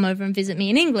you can come over and visit me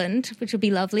in England, which would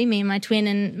be lovely, me and my twin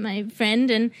and my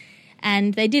friend.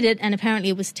 And they did it, and apparently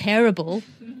it was terrible.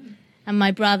 And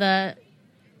my brother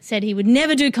said he would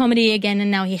never do comedy again, and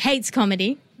now he hates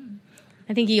comedy.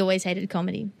 I think he always hated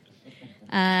comedy.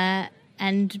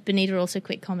 And Benita also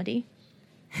quit comedy.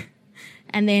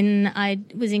 And then I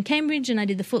was in Cambridge and I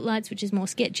did the Footlights, which is more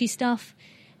sketchy stuff.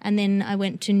 And then I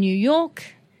went to New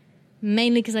York,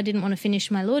 mainly because I didn't want to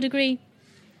finish my law degree.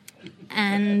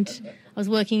 And I was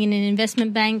working in an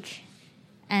investment bank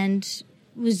and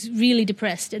was really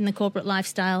depressed in the corporate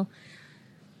lifestyle.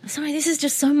 Sorry, this is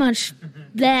just so much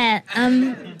there.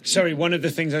 Sorry, one of the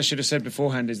things I should have said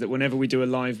beforehand is that whenever we do a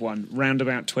live one, round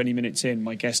about 20 minutes in,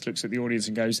 my guest looks at the audience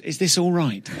and goes, is this all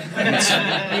right?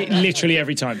 Literally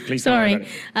every time. Please don't worry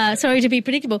about it. Sorry to be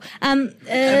predictable.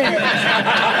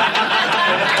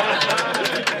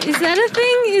 Is that a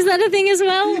thing? Is that a thing as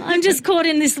well? I'm just caught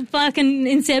in this fucking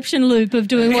Inception loop of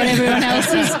doing what everyone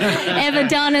else has ever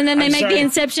done, and then they make the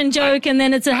Inception joke, and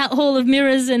then it's a hall of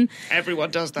mirrors, and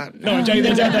everyone does that. No, I'm joking.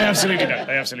 They absolutely do.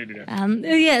 They absolutely do.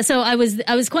 Yeah. So I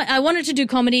wanted to do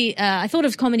comedy. I thought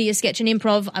of comedy as sketch and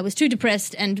improv. I was too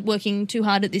depressed and working too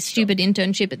hard at this stupid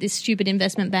internship at this stupid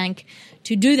investment bank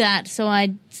to do that. So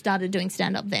I started doing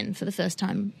stand up then for the first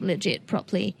time, legit,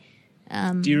 properly.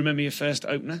 Do you remember your first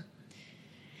opener?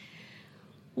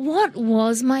 What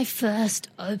was my first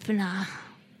opener?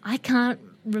 I can't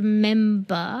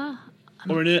remember.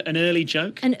 Or an early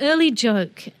joke? An early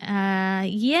joke.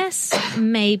 Yes,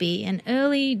 maybe. An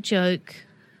early joke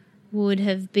would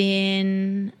have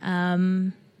been...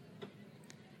 I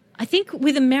think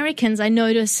with Americans, I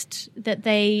noticed that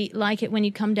they like it when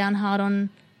you come down hard on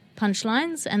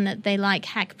punchlines and that they like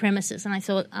hack premises. And I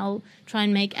thought I'll try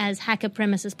and make as hack a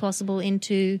premise as possible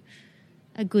into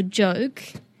a good joke.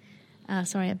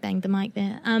 Sorry, I banged the mic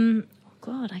there.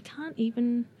 God, I can't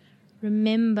even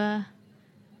remember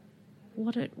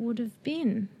what it would have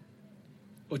been.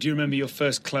 Or do you remember your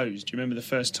first close? Do you remember the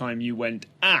first time you went,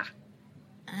 that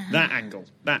angle,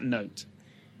 that note,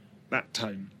 that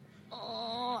tone?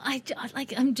 Oh,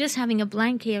 I'm just having a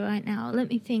blank here right now. Let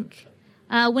me think.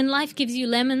 When life gives you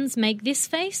lemons, make this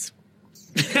face.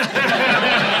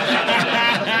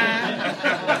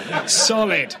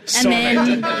 Solid.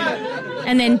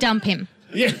 And then dump him.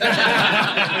 Yeah.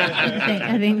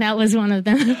 I think that was one of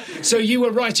them. So you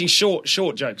were writing short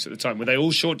jokes at the time. Were they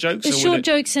all short jokes? Short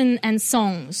jokes and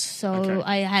songs. So okay.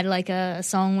 I had like a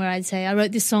song where I'd say, I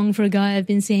wrote this song for a guy I've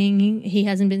been seeing. He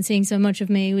hasn't been seeing so much of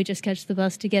me. We just catch the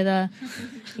bus together,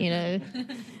 you know.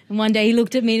 And one day he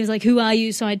looked at me and was like, who are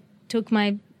you? So I took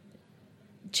my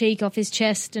cheek off his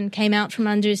chest and came out from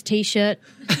under his T-shirt.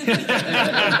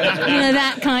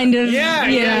 That kind of...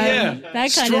 Yeah. That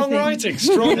kind strong of thing. writing.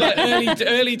 Strong, like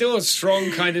early doors, strong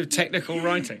kind of technical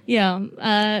writing. Yeah.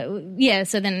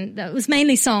 So then that was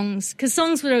mainly songs, because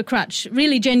songs were a crutch,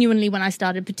 really genuinely, when I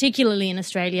started, particularly in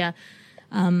Australia.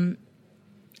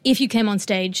 If you came on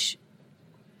stage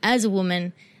as a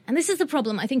woman... And this is the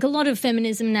problem. I think a lot of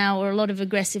feminism now, or a lot of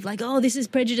aggressive, like, oh, this is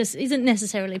prejudice, isn't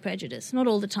necessarily prejudice. Not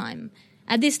all the time.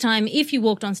 At this time, if you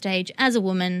walked on stage as a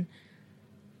woman,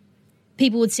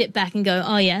 people would sit back and go,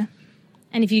 oh, yeah.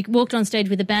 And if you walked on stage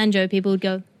with a banjo, people would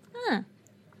go, ah.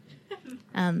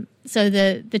 So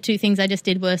the two things I just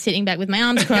did were sitting back with my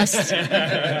arms crossed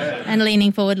and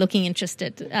leaning forward, looking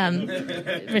interested,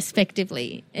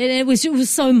 respectively. It was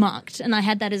so marked, and I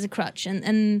had that as a crutch.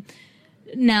 And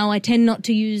now I tend not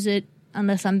to use it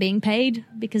unless I'm being paid,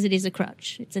 because it is a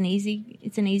crutch. It's an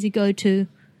easy go-to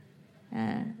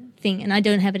thing, and I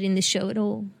don't have it in this show at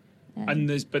all.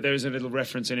 But there is a little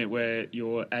reference in it where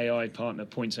your AI partner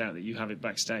points out that you have it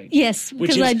backstage. Yes,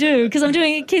 because I do, because I'm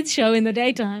doing a kids show in the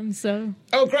daytime. So.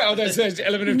 Oh, great! Oh, there's an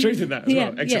element of truth in that as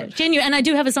well. Excellent. Yeah, genuine, and I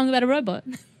do have a song about a robot.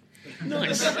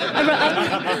 Nice.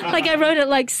 I wrote it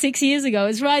like 6 years ago.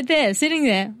 It's right there, sitting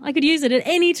there. I could use it at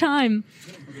any time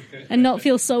and not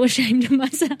feel so ashamed of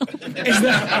myself.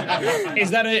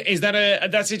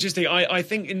 That's interesting. I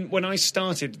think when I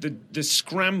started, the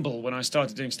scramble when I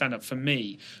started doing stand-up for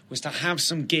me was to have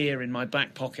some gear in my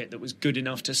back pocket that was good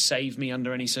enough to save me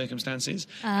under any circumstances.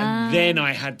 And then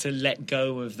I had to let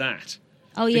go of that.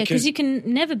 Oh, yeah, because you can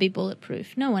never be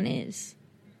bulletproof. No one is.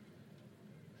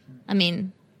 I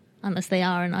mean, unless they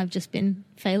are, and I've just been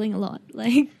failing a lot.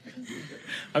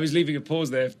 I was leaving a pause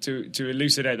there to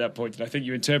elucidate that point, and I think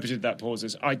you interpreted that pause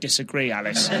as, I disagree,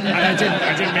 Alice. And I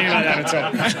didn't mean it like that at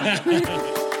all.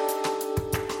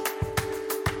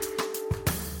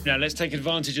 Now, let's take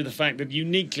advantage of the fact that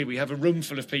uniquely we have a room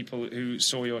full of people who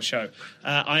saw your show.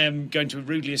 I am going to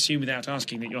rudely assume, without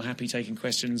asking, that you're happy taking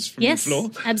questions from the floor.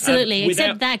 Yes, absolutely.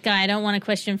 Except that guy. I don't want a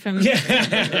question from...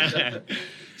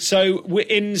 So we're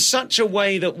in such a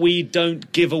way that we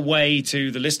don't give away to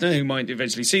the listener, who might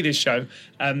eventually see this show,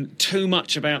 too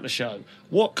much about the show.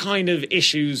 What kind of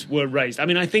issues were raised? I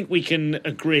mean, I think we can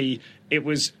agree it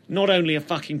was not only a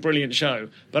fucking brilliant show,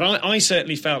 but I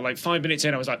certainly felt like 5 minutes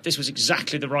in, I was like, this was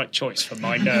exactly the right choice for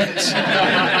my nerves.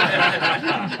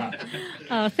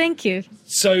 Oh, thank you.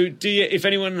 So if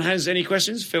anyone has any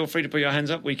questions, feel free to put your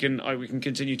hands up. We can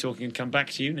continue talking and come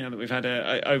back to you now that we've had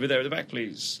over there at the back,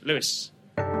 please. Lewis.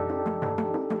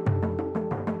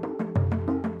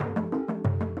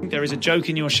 There is a joke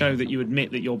in your show that you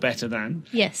admit that you're better than.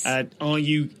 Yes. Are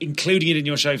you including it in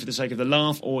your show for the sake of the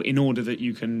laugh, or in order that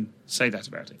you can say that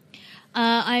about it?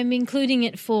 I'm including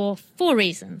it for 4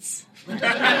 reasons. And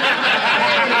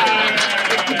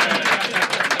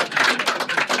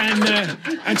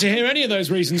to hear any of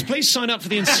those reasons, please sign up for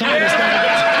the Insider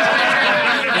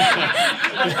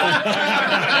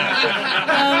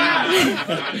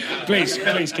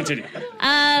Please continue.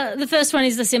 The first one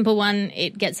is the simple one.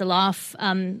 It gets a laugh,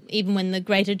 even when the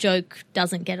greater joke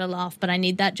doesn't get a laugh. But I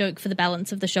need that joke for the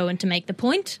balance of the show and to make the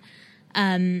point.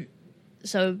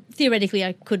 So theoretically,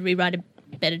 I could rewrite a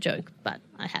better joke, but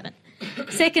I haven't.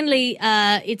 Secondly,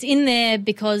 it's in there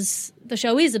because the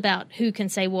show is about who can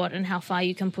say what and how far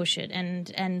you can push it,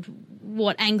 and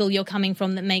what angle you're coming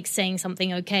from that makes saying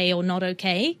something okay or not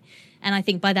okay. And I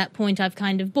think by that point, I've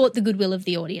kind of bought the goodwill of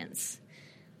the audience.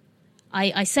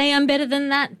 I say I'm better than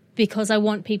that because I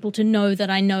want people to know that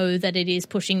I know that it is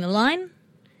pushing the line,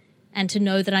 and to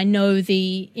know that I know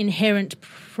the inherent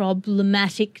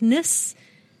problematicness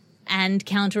and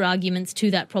counter-arguments to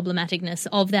that problematicness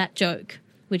of that joke,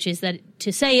 which is that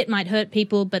to say it might hurt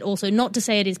people, but also not to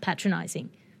say it is patronising,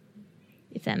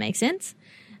 if that makes sense.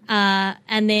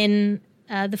 And then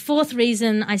the fourth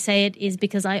reason I say it is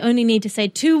because I only need to say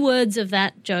 2 words of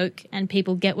that joke and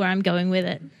people get where I'm going with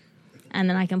it. And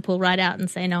then I can pull right out and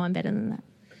say, no, I'm better than that.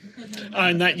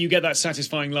 And that you get that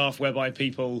satisfying laugh whereby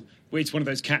people, it's one of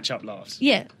those catch-up laughs.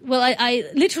 Yeah. Well, I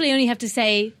literally only have to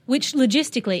say, which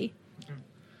logistically...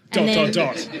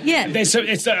 Dot. Yeah.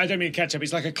 I don't mean catch-up,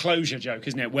 it's like a closure joke,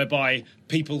 isn't it? Whereby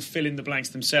people fill in the blanks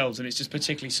themselves, and it's just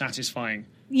particularly satisfying.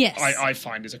 Yes. I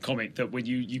find as a comic that when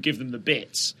you give them the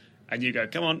bits and you go,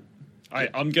 come on,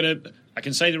 I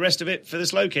can say the rest of it for the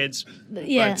slow kids,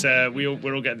 yeah. But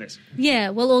we're all getting this. Yeah,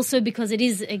 well, also because it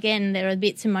is, again, there are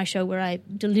bits in my show where I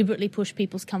deliberately push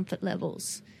people's comfort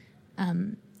levels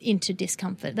into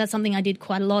discomfort. That's something I did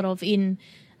quite a lot of in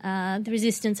The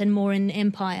Resistance and more in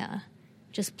Empire.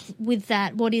 Just with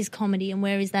that, what is comedy and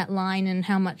where is that line, and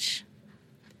how much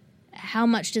how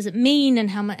much does it mean, and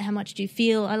how much do you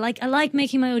feel? I like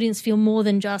making my audience feel more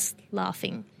than just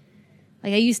laughing.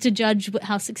 Like, I used to judge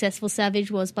how successful Savage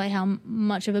was by how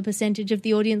much of a percentage of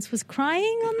the audience was crying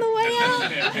on the way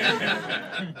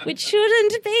out, which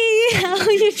shouldn't be how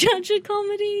you judge a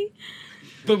comedy.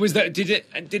 But was that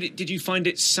did you find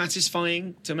it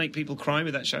satisfying to make people cry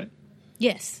with that show?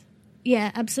 Yes.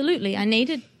 Yeah, absolutely.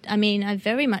 I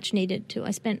very much needed to. I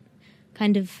spent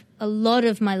kind of a lot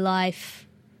of my life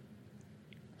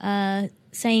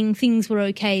saying things were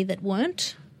okay that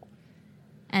weren't,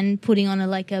 and putting on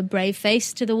a brave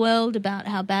face to the world about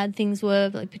how bad things were,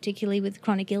 like particularly with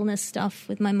chronic illness stuff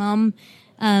with my mum.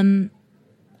 I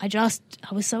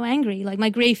was so angry. Like, my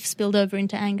grief spilled over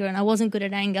into anger, and I wasn't good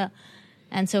at anger.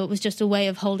 And so it was just a way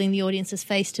of holding the audience's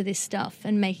face to this stuff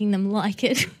and making them like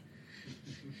it.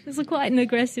 It was quite an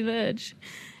aggressive urge.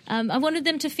 I wanted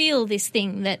them to feel this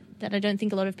thing that I don't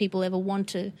think a lot of people ever want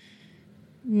to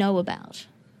know about.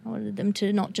 I wanted them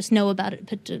to not just know about it,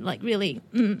 but to really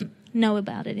know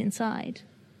about it inside.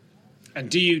 And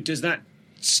does that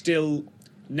still,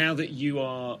 now that you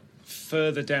are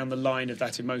further down the line of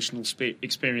that emotional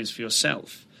experience for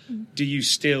yourself, do you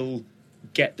still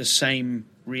get the same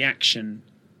reaction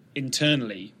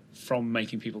internally from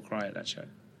making people cry at that show?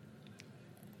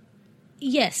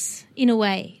 Yes, in a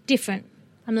way, different.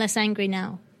 I'm less angry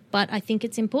now, but I think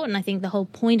it's important. I think the whole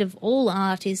point of all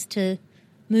art is to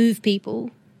move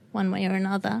people one way or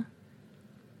another,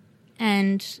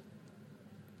 and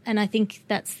I think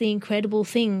that's the incredible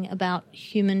thing about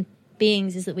human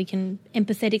beings, is that we can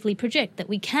empathetically project, that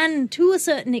we can, to a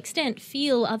certain extent,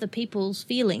 feel other people's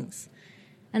feelings.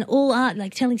 And all art,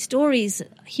 like telling stories,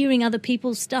 hearing other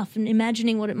people's stuff and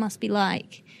imagining what it must be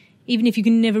like, even if you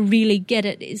can never really get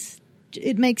it,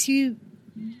 it makes you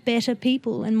better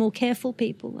people and more careful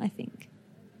people, I think.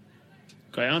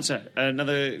 Great answer.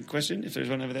 Another question, if there's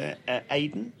one over there.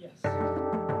 Aidan? Yes.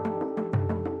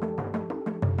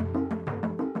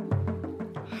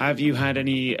 Have you had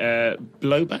any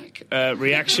blowback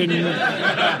reaction?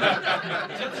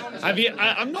 Have you?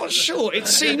 I'm not sure. It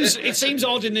seems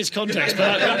odd in this context,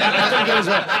 but I think it goes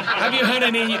well.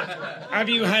 Have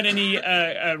you had any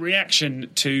reaction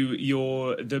to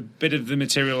the bit of the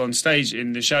material on stage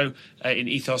in the show in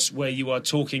Ethos where you are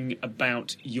talking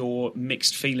about your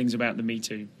mixed feelings about the Me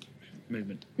Too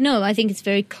movement? No, I think it's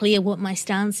very clear what my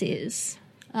stance is.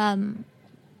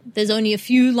 There's only a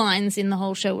few lines in the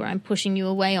whole show where I'm pushing you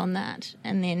away on that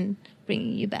and then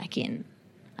bringing you back in.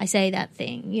 I say that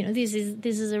thing. This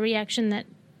is a reaction that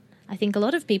I think a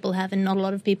lot of people have and not a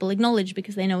lot of people acknowledge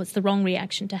because they know it's the wrong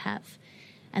reaction to have.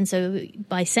 And so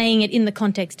by saying it in the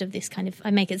context of this kind of,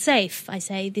 I make it safe. I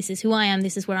say, this is who I am,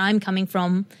 this is where I'm coming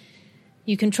from.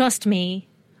 You can trust me.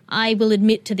 I will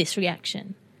admit to this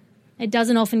reaction. It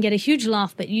doesn't often get a huge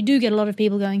laugh, but you do get a lot of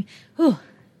people going, oh,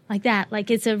 like that.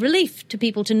 Like, it's a relief to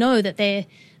people to know that they're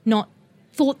not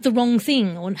thought the wrong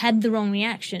thing or had the wrong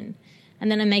reaction. And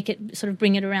then I make it, sort of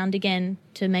bring it around again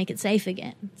to make it safe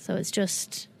again. So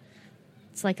it's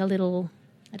like a little,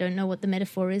 I don't know what the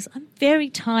metaphor is. I'm very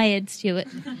tired, Stuart.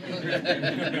 This is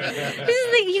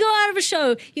the thing, you go out of a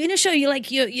show, you're in a show,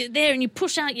 you're there and you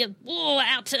push out,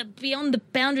 out to beyond the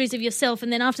boundaries of yourself,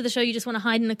 and then after the show you just want to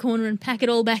hide in the corner and pack it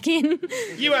all back in.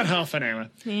 You had half an hour.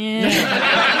 Yeah.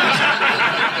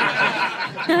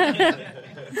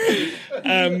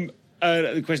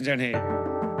 The question down here.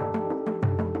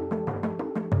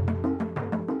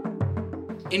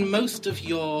 In most of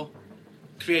your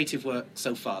creative work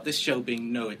so far, this show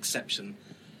being no exception,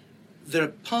 there are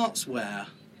parts where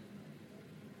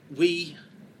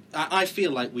I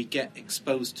feel like we get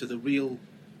exposed to the real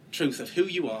truth of who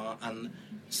you are and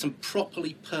some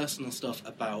properly personal stuff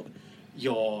about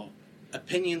your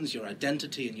opinions, your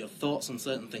identity, and your thoughts on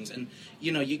certain things. And,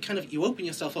 you open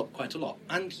yourself up quite a lot.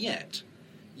 And yet,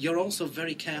 you're also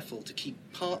very careful to keep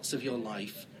parts of your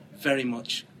life very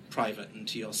much private and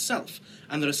to yourself.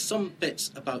 And there are some bits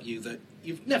about you that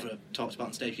you've never talked about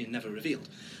on stage, you've never revealed.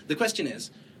 The question is,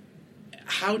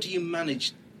 how do you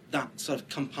manage that sort of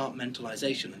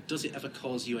compartmentalisation, and does it ever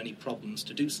cause you any problems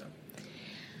to do so?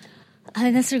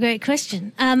 That's a great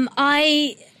question.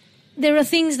 There are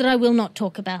things that I will not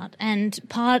talk about, and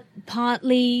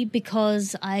partly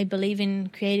because I believe in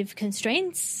creative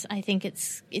constraints. I think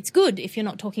it's good if you're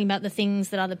not talking about the things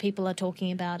that other people are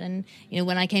talking about. And,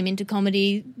 when I came into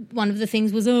comedy, one of the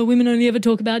things was, women only ever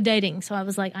talk about dating. So I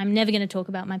was like, I'm never going to talk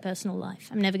about my personal life.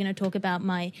 I'm never going to talk about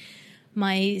my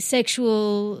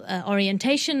sexual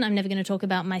orientation. I'm never going to talk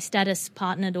about my status,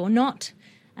 partnered or not.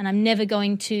 And I'm never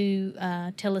going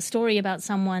to tell a story about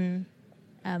someone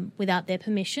without their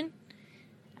permission.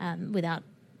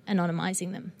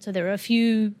 anonymizing them. So there are a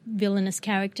few villainous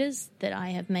characters that I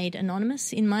have made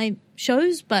anonymous in my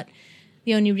shows, but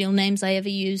the only real names I ever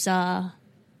use are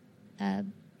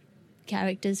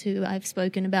characters who I've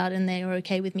spoken about and they are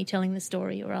okay with me telling the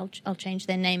story, or I'll change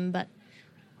their name,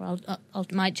 or I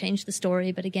might change the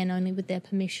story, but again, only with their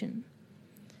permission.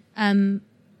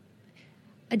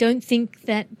 I don't think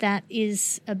that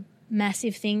is a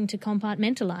massive thing to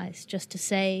compartmentalize, just to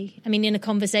say, I mean, in a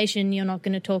conversation, you're not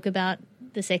going to talk about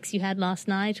the sex you had last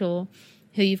night or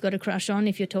who you've got a crush on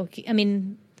if you're talking. I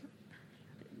mean,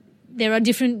 there are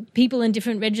different people in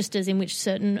different registers in which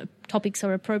certain topics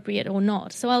are appropriate or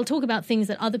not. So I'll talk about things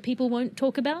that other people won't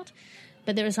talk about,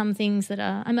 but there are some things that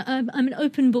are... I'm an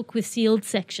open book with sealed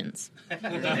sections.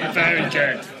 Very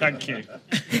good. Thank you.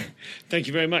 Thank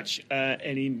you very much.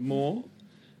 Any more?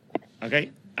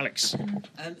 Okay, Alex.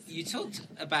 You talked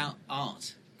about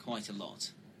art quite a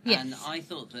lot. Yes. And I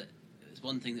thought that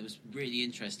one thing that was really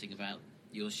interesting about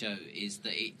your show is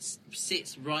that it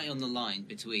sits right on the line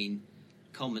between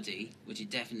comedy, which it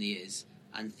definitely is,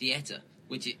 and theatre,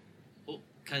 which it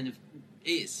kind of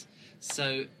is.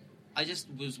 So I just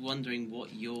was wondering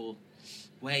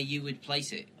where you would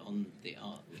place it on the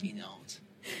art, in art.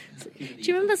 Do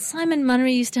you remember Simon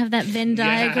Munnery used to have that Venn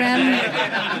diagram?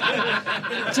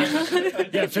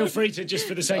 Yeah, feel free to, just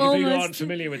for the sake of people who aren't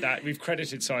familiar with that, we've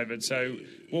credited Simon. So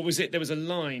what was it? There was a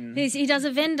line. He does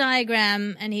a Venn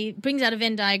diagram, and he brings out a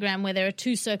Venn diagram where there are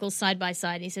two circles side by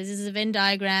side. He says, this is a Venn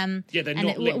diagram. Yeah, they're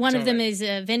not linked, one of them is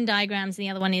Venn diagrams, and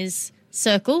the other one is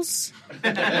circles.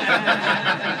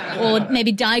 Or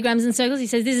maybe diagrams and circles. He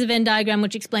says, this is a Venn diagram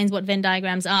which explains what Venn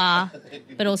diagrams are,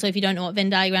 but also if you don't know what Venn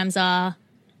diagrams are,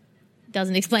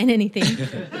 doesn't explain anything.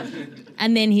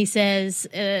 And then he says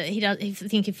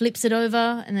he flips it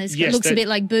over and it looks a bit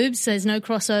like boobs, so there's no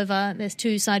crossover. There's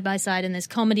two side by side and there's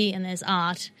comedy and there's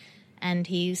art. And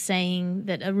he's saying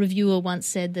that a reviewer once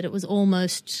said that it was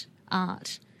almost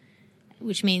art,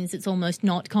 which means it's almost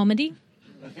not comedy.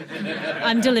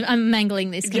 I'm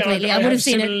mangling this completely. Yeah, I would have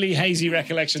seen similarly hazy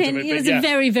recollections of it. It's a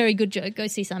very, very good joke. Go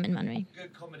see Simon Munnery.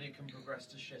 Good comedy can progress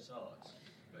to shit art.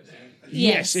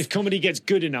 Yes, if comedy gets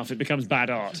good enough, it becomes bad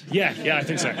art. Yeah, I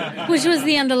think so. Which was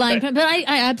the underlying point. But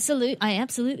I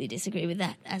absolutely disagree with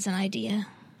that as an idea.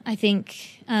 I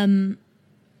think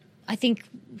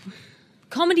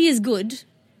comedy is good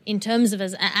in terms of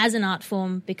as an art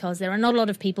form because there are not a lot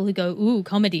of people who go, ooh,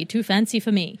 comedy, too fancy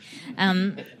for me.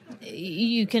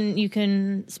 You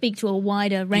can speak to a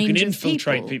wider range of people. You can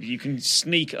infiltrate people. You can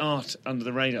sneak art under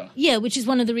the radar. Yeah, which is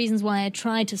one of the reasons why I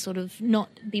try to sort of not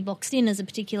be boxed in as a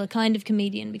particular kind of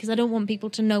comedian, because I don't want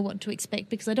people to know what to expect,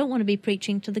 because I don't want to be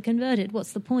preaching to the converted.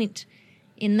 What's the point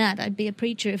in that? I'd be a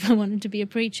preacher if I wanted to be a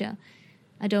preacher.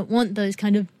 I don't want those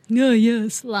kind of, oh,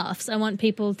 yes, laughs. I want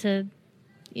people to,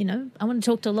 I want to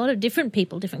talk to a lot of different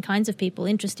people, different kinds of people,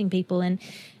 interesting people, and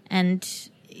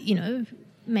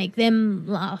make them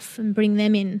laugh and bring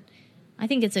them in. I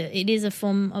think it is a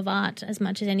form of art as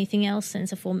much as anything else, and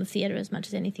it's a form of theatre as much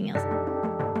as anything else.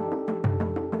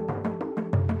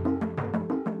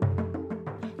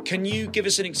 Can you give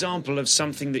us an example of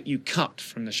something that you cut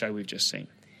from the show we've just seen,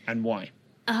 and why?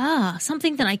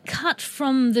 Something that I cut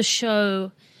from the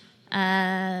show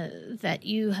that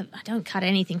you have... I don't cut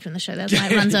anything from the show. That's why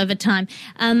it runs over time.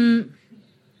 I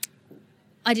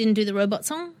didn't do the robot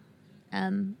song,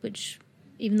 which...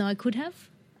 even though I could have,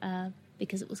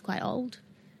 because it was quite old,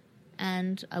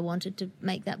 and I wanted to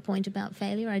make that point about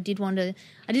failure. I didn't want to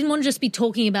just be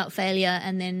talking about failure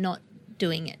and then not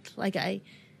doing it. Like I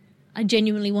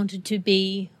genuinely wanted to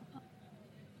be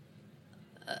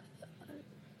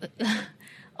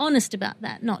honest about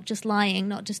that, not just lying,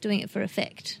 not just doing it for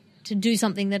effect. To do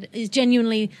something that is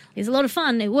genuinely is a lot of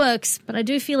fun, it works, but I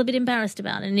do feel a bit embarrassed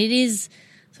about it. And it is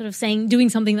sort of doing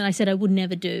something that I said I would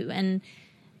never do, and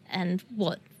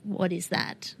what is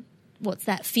that? What's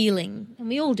that feeling? And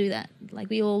we all do that. Like,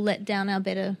 we all let down our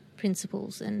better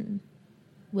principles, and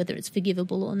whether it's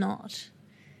forgivable or not.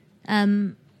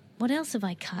 What else have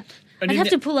I cut? I'd have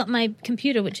to pull up my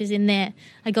computer, which is in there.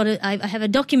 I have a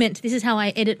document. This is how I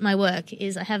edit my work,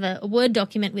 is I have a Word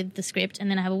document with the script, and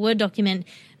then I have a Word document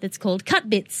that's called cut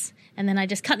bits, and then I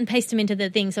just cut and paste them into the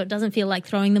thing so it doesn't feel like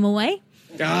throwing them away.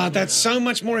 That's so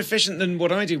much more efficient than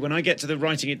what I do. When I get to the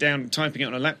writing it down, typing it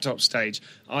on a laptop stage,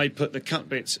 I put the cut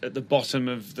bits at the bottom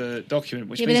of the document,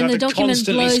 which means I have to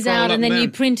constantly blows scroll out, up and then down. you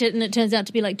print it, and it turns out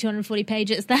to be like 240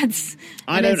 pages.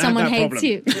 I don't someone have that hates problem.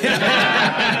 you.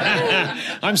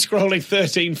 I'm scrolling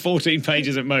 13, 14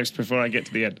 pages at most before I get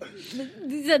to the end.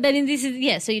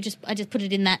 So I just put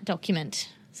it in that document.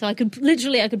 So I could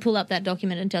pull up that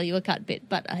document and tell you a cut bit,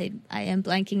 but I am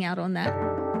blanking out on that.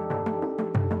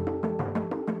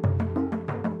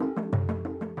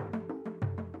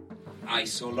 I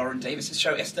saw Lauren Davis's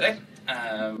show yesterday.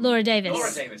 Laura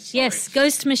Davis. Sorry. Yes,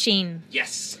 Ghost Machine.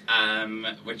 Yes,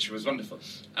 which was wonderful.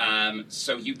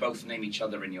 So you both name each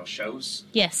other in your shows.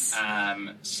 Yes.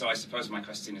 So I suppose my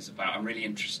question is about, I'm really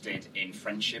interested in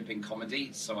friendship in comedy,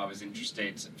 so I was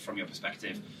interested, from your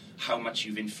perspective, how much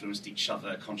you've influenced each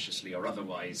other, consciously or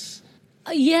otherwise.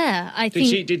 Yeah, I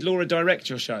think... Did Laura direct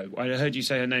your show? I heard you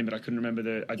say her name, but I don't remember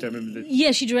the...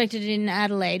 Yeah, she directed it in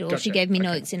Adelaide, or Gotcha. she gave me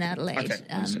notes in Adelaide.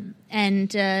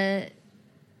 Okay.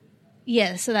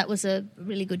 Yeah, so that was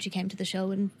really good. She came to the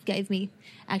show and gave me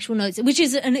actual notes, which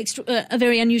is a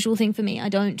very unusual thing for me. I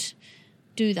don't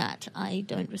do that. I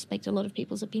don't respect a lot of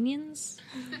people's opinions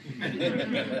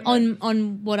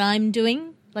on what I'm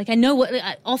doing. Like, I know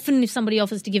often if somebody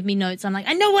offers to give me notes, I'm like,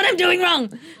 I know what I'm doing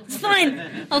wrong. It's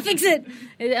fine. I'll fix it.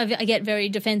 I get very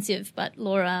defensive, but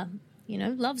Laura,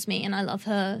 loves me and I love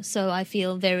her. So I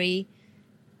feel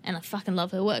and I fucking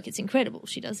love her work. It's incredible.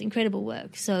 She does incredible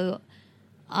work. So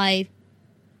I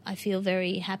feel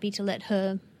very happy to let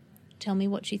her tell me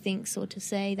what she thinks or to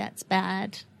say that's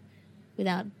bad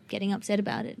without getting upset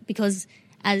about it. Because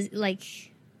unlike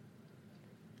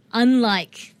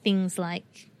things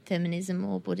like feminism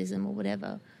or Buddhism or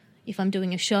whatever, if I'm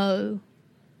doing a show,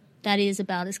 that is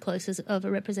about as close of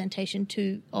a representation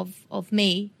of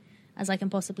me as I can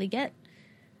possibly get.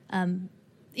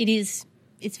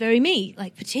 It's very me,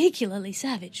 like particularly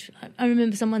Savage. I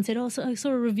remember someone said, so I saw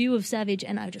a review of Savage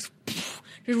and I just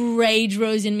rage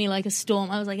rose in me like a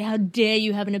storm. I was like, how dare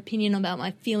you have an opinion about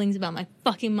my feelings about my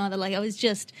fucking mother? Like, I was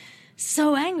just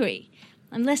so angry.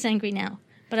 I'm less angry now,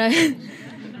 but I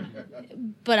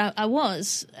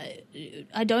was.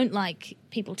 I don't like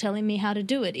people telling me how to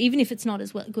do it, even if it's not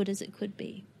as good as it could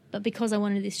be. But because I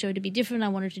wanted this show to be different, I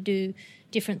wanted to do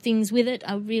different things with it.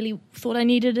 I really thought I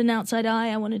needed an outside eye.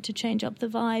 I wanted to change up the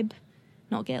vibe,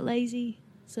 not get lazy.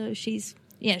 So she's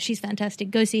fantastic.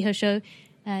 Go see her show.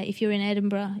 If you're in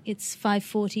Edinburgh, it's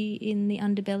 5:40 in the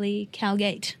Underbelly,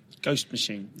 Cowgate. Ghost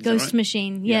Machine. Ghost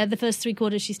Machine. Yeah, the first 3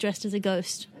 quarters she's dressed as a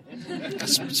ghost.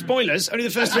 Spoilers, only the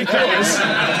first 3 quarters.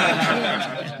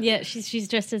 Yeah, she's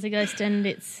dressed as a ghost, and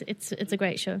it's a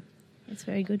great show. It's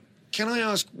very good. Can I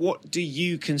ask, what do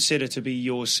you consider to be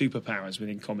your superpowers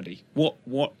within comedy?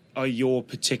 What are your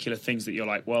particular things that you're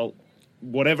like, well,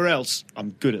 whatever else, I'm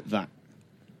good at that?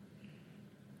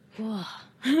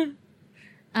 I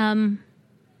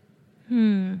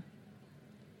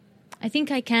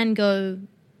think I can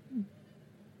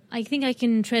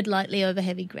tread lightly over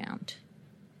heavy ground.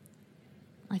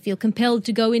 I feel compelled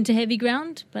to go into heavy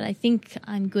ground, but I think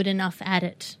I'm good enough at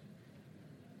it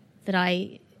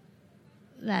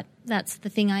that's the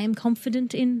thing I am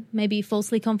confident in, maybe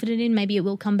falsely confident in. Maybe it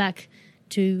will come back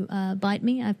to bite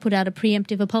me. I've put out a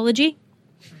preemptive apology.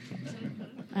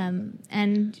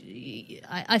 And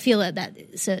I feel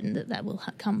certain that will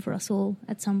come for us all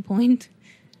at some point,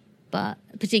 but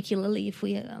particularly if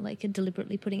we are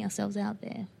deliberately putting ourselves out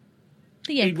there.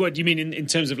 But yeah. What do you mean in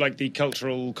terms of like the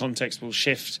cultural context will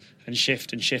shift and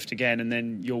shift and shift again, and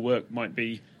then your work might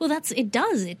be... Well, it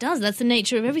does. That's the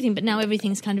nature of everything, but now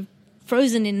everything's kind of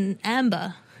frozen in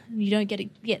amber. You don't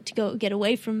get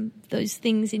away from those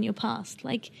things in your past.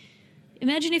 Like,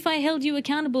 imagine if I held you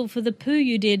accountable for the poo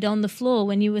you did on the floor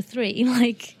when you were 3.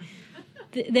 Like,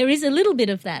 there is a little bit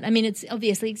of that. I mean, it's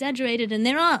obviously exaggerated, and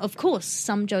there are, of course,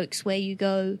 some jokes where you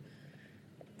go,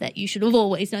 that you should have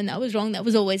always known that was wrong, that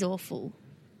was always awful.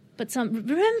 But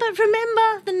remember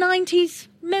the 90s?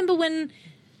 Remember when,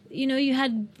 you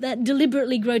had that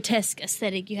deliberately grotesque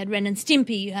aesthetic. You had Ren and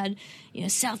Stimpy, you had,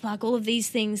 South Park, all of these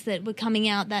things that were coming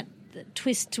out, that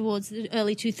twist towards the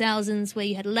early 2000s where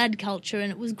you had lad culture and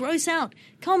it was gross out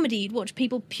comedy. You'd watch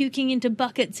people puking into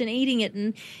buckets and eating it,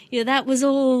 and that was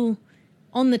all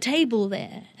on the table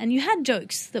there. And you had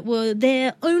jokes that were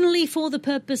there only for the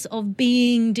purpose of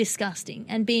being disgusting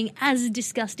and being as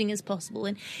disgusting as possible.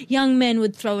 And young men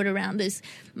would throw it around.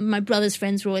 My brother's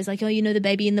friends were always like, the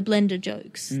baby in the blender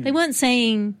jokes. They weren't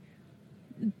saying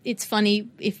it's funny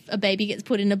if a baby gets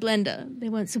put in a blender. They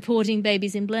weren't supporting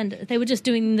babies in blender. They were just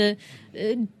doing the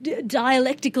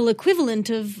dialectical equivalent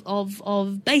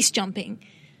of base jumping.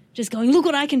 Just going, look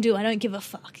what I can do, I don't give a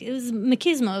fuck. It was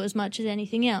machismo as much as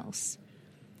anything else.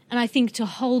 And I think to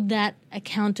hold that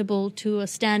accountable to a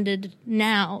standard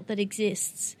now that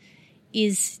exists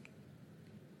is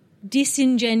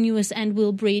disingenuous and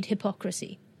will breed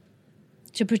hypocrisy.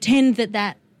 To pretend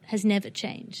that has never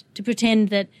changed. To pretend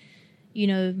that,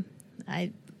 I'm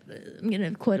going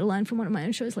to quote a line from one of my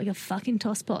own shows, like a fucking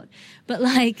tosspot. But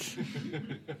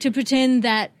to pretend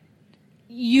that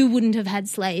you wouldn't have had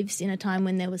slaves in a time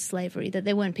when there was slavery, that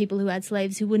there weren't people who had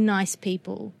slaves who were nice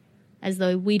people, as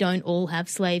though we don't all have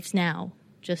slaves now.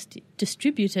 just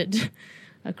distributed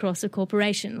across a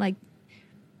corporation. Like,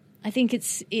 I think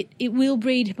it will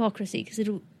breed hypocrisy because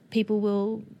people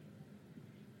will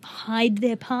hide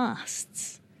their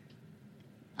pasts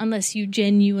unless you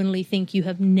genuinely think you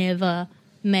have never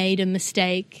made a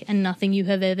mistake and nothing you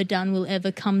have ever done will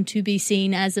ever come to be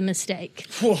seen as a mistake.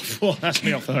 Whoa, that's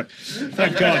me off the hook.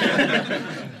 Thank God.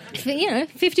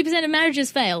 50% of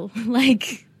marriages fail.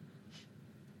 Like,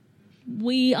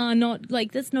 we are not,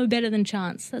 like, that's no better than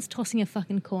chance. That's tossing a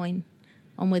fucking coin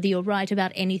on whether you're right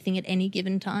about anything at any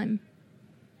given time.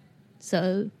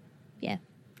 So, yeah,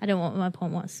 I don't know what my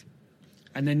point was.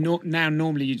 And then now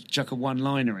normally you chuck a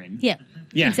one-liner in. Yeah.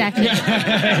 Exactly.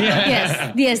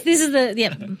 Yes. This is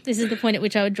the point at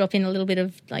which I would drop in a little bit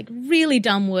of like really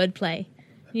dumb wordplay.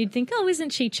 You'd think, oh,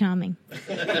 isn't she charming?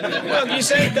 Well, you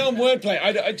say dumb wordplay.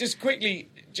 I just quickly,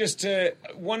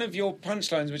 one of your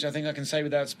punchlines, which I think I can say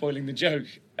without spoiling the joke,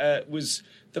 was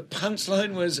the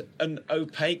punchline was an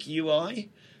opaque UI.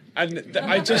 And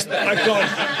I don't think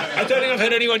I've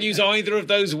heard anyone use either of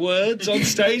those words on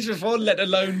stage before, let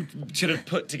alone sort of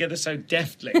put together so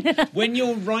deftly. When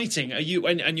you're writing,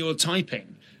 and you're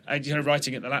typing,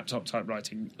 writing at the laptop type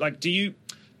writing, like,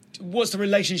 what's the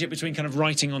relationship between kind of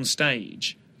writing on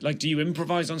stage? Like, do you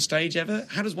improvise on stage ever?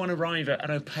 How does one arrive at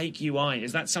an opaque UI?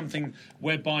 Is that something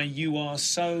whereby you are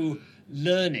so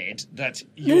learned that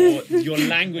your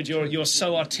language, you're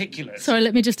so articulate? Sorry,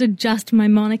 let me just adjust my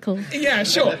monocle. Yeah,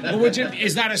 sure. Well,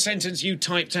 is that a sentence you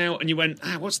typed out and you went,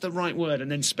 what's the right word,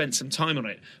 and then spent some time on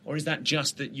it? Or is that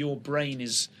just that your brain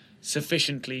is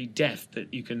sufficiently deft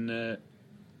that you can...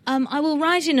 I will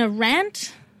write in a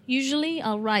rant, usually.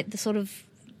 I'll write the sort of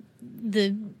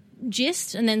the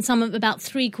gist, and then about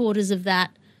 3/4 of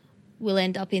that will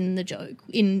end up in the joke.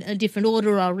 In a different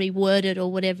order, I'll reword it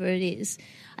or whatever it is.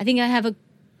 I think I have a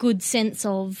good sense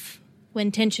of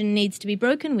when tension needs to be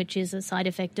broken, which is a side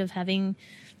effect of having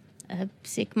a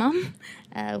sick mum,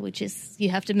 which is you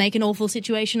have to make an awful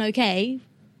situation okay.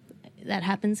 That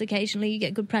happens occasionally. You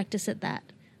get good practice at that.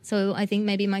 So I think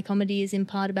maybe my comedy is in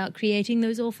part about creating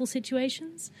those awful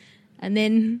situations. And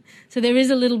then, so there is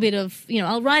a little bit of,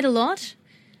 I'll write a lot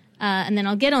and then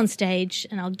I'll get on stage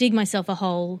and I'll dig myself a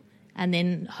hole and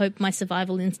then hope my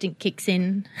survival instinct kicks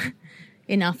in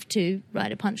enough to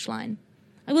write a punchline.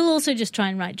 I will also just try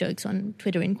and write jokes on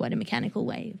Twitter in quite a mechanical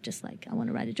way, just like I want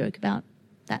to write a joke about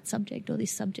that subject or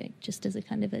this subject, just as a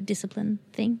kind of a discipline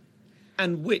thing.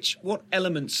 And what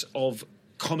elements of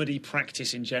comedy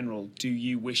practice in general do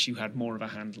you wish you had more of a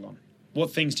handle on?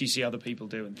 What things do you see other people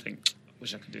do and think, I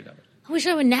wish I could do that? I wish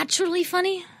I were naturally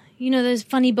funny. Those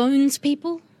funny bones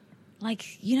people? Like,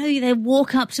 they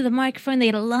walk up to the microphone, they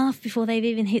get a laugh before they've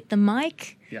even hit the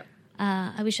mic. Yeah.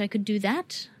 I wish I could do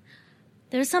that.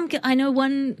 I know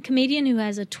one comedian who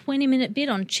has a 20-minute bit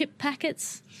on chip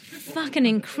packets. Fucking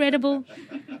incredible.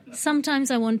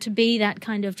 Sometimes I want to be that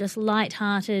kind of just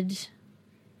light-hearted,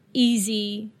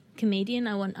 easy comedian.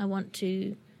 I want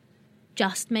to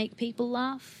just make people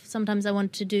laugh. Sometimes I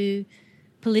want to do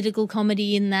political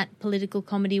comedy in that political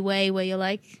comedy way where you're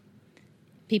like,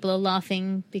 people are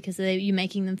laughing because you're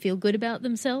making them feel good about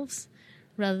themselves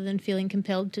rather than feeling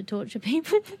compelled to torture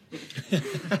people.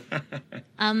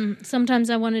 Sometimes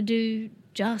I want to do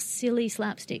just silly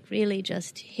slapstick, really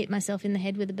just hit myself in the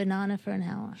head with a banana for an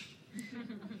hour.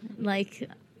 I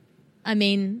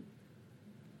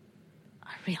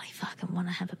really fucking want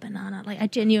to have a banana. Like, I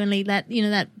genuinely, that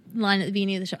line at the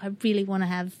beginning of the show, I really want to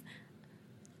have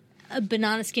a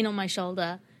banana skin on my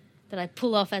shoulder that I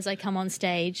pull off as I come on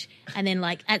stage, and then,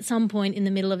 at some point in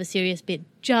the middle of a serious bit,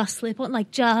 just slip on,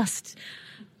 just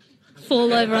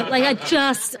fall over.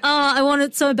 I want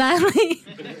it so badly.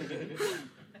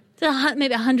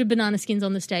 Maybe 100 banana skins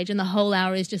on the stage, and the whole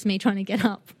hour is just me trying to get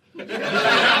up.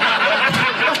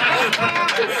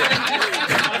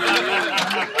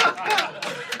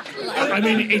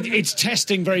 It's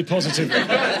testing very positively.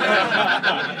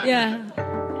 Yeah.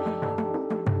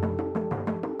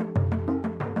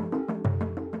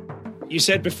 You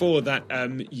said before that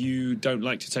you don't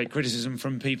like to take criticism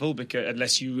from people because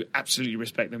unless you absolutely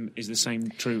respect them. Is the same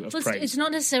true of praise? It's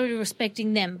not necessarily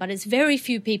respecting them, but it's very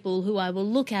few people who I will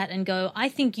look at and go, I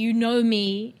think you know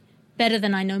me better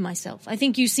than I know myself. I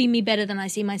think you see me better than I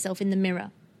see myself in the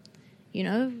mirror.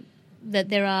 That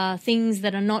there are things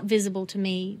that are not visible to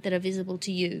me that are visible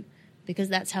to you because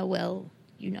that's how well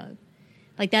you know.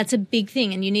 That's a big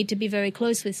thing, and you need to be very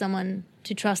close with someone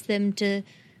to trust them to...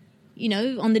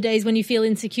 on the days when you feel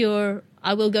insecure,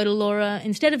 I will go to Laura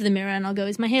instead of the mirror and I'll go,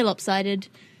 is my hair lopsided?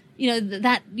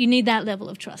 That you need that level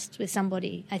of trust with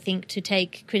somebody, I think, to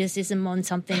take criticism on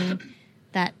something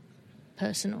that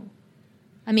personal.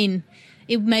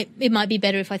 it might be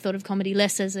better if I thought of comedy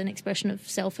less as an expression of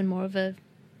self and more of an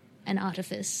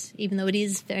artifice, even though it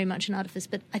is very much an artifice.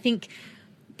 But I think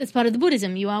that's part of the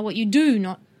Buddhism. You are what you do,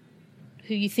 not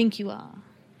who you think you are.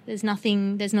 There's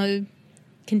no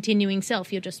continuing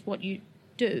self. You're just what you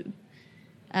do.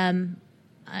 Of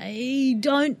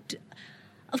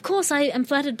course, I am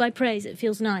flattered by praise. It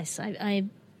feels nice. I'm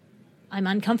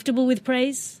uncomfortable with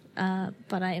praise,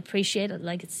 but I appreciate it.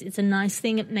 Like it's a nice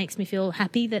thing. It makes me feel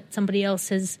happy that somebody else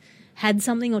has had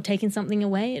something or taken something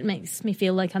away. It makes me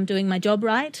feel like I'm doing my job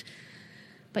right.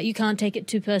 But you can't take it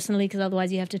too personally, because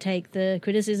otherwise you have to take the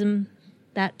criticism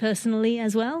that personally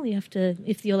as well. You have to,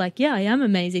 if you're like, yeah, I am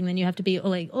amazing, then you have to be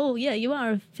like, oh yeah, you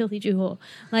are a filthy Jew whore.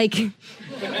 Like,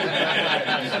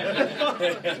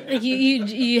 like you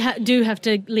do have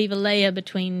to leave a layer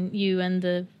between you and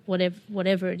the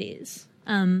whatever it is.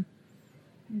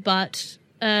 But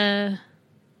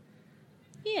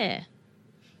yeah.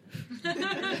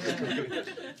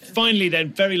 Finally,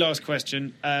 then, very last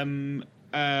question. When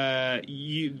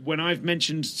I've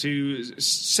mentioned to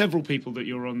several people that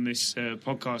you're on this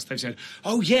podcast, they've said,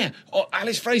 "Oh yeah,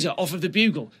 Alice Fraser off of the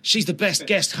Bugle. She's the best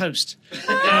guest host."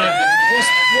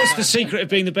 What's the secret of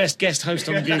being the best guest host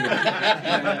on the Bugle?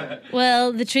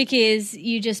 Well, the trick is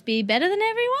you just be better than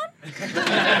everyone.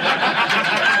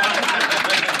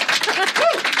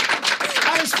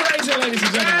 Alice Fraser, ladies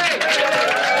and gentlemen.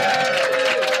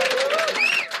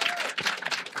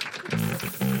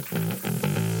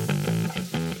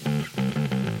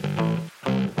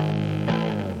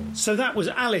 So that was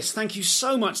Alice. Thank you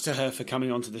so much to her for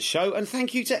coming onto the show, and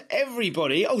thank you to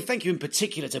everybody. Oh, thank you in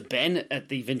particular to Ben at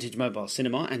the Vintage Mobile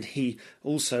Cinema, and he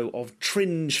also of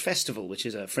Tringe Festival, which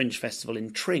is a fringe festival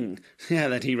in Tring. Yeah,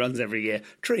 that he runs every year.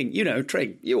 Tring, you know,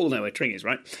 Tring. You all know where Tring is,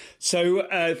 right? So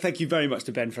thank you very much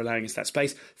to Ben for allowing us that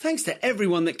space. Thanks to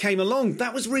everyone that came along.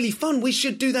 That was really fun. We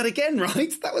should do that again,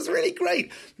 right? That was really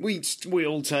great. We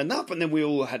all turned up, and then we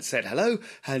all had said hello,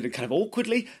 and kind of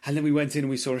awkwardly, and then we went in and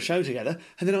we saw a show together,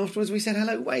 and then afterwards we said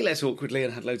hello way less awkwardly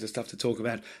and had loads of stuff to talk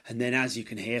about. And then, as you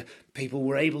can hear, people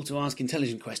were able to ask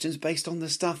intelligent questions based on the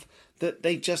stuff that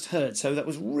they just heard. So that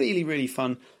was really, really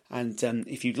fun. And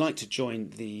if you'd like to join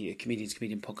the Comedians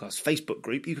Comedian Podcast Facebook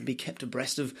group, you can be kept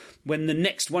abreast of when the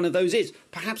next one of those is.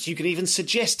 Perhaps you can even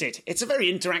suggest it. It's a very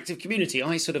interactive community.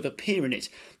 I sort of appear in it,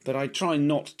 but I try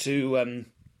not to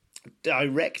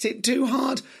direct it too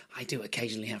hard. I do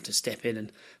occasionally have to step in and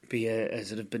be a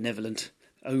sort of benevolent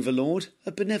overlord,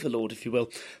 a benevolord, if you will.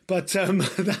 But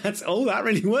that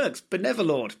really works.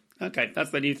 Benevolord. Okay,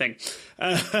 that's the new thing.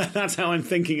 That's how I'm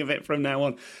thinking of it from now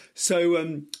on.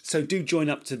 So do join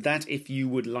up to that if you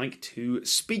would like to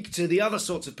speak to the other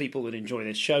sorts of people that enjoy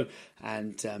this show.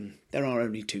 And there are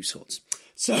only two sorts.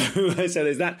 So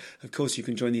there's that. Of course, you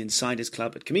can join the Insiders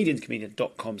Club at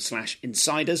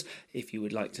comedianscomedian.com/insiders if you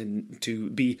would like to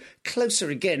be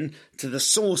closer again to the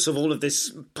source of all of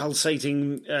this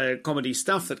pulsating comedy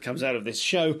stuff that comes out of this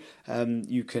show.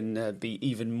 You can be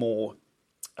even more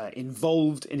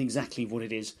involved in exactly what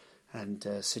it is and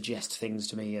suggest things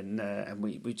to me. And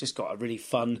we just got a really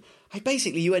fun...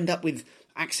 Basically, you end up with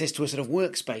access to a sort of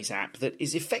workspace app that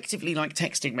is effectively like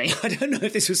texting me. I don't know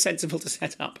if this was sensible to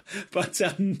set up, but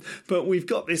we've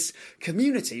got this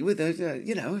community with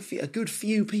a good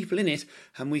few people in it,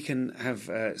 and we can have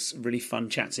really fun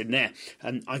chats in there.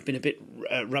 And I've been a bit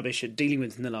rubbish at dealing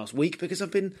with in the last week because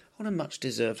I've been on a much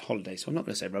deserved holiday. So I'm not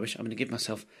going to say rubbish. I'm going to give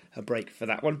myself a break for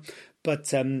that one.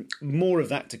 But more of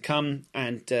that to come,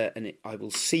 and I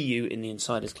will see you in the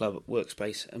Insiders Club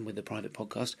workspace and with the private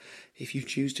podcast if you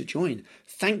choose to join.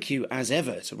 Thank you, as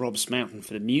ever, to Rob Smoughton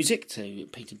for the music, to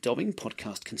Peter Dobbing,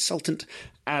 podcast consultant,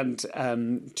 and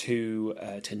to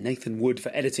Nathan Wood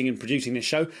for editing and producing this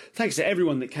show. Thanks to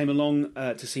everyone that came along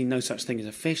to see No Such Thing as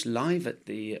a Fish live at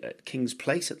King's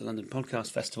Place at the London Podcast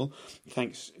Festival.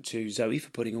 Thanks to Zoe for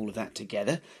putting all of that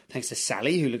together. Thanks to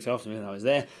Sally, who looked after me when I was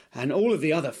there, and all of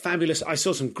the other fabulous... I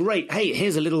saw some great... Hey,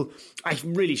 here's a little... I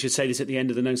really should say this at the end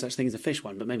of the No Such Thing as a Fish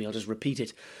one, but maybe I'll just repeat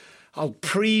it. I'll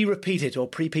pre-repeat it or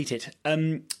pre-peat it.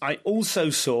 I also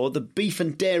saw the Beef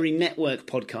and Dairy Network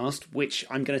podcast, which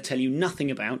I'm going to tell you nothing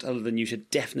about other than you should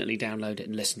definitely download it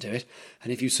and listen to it.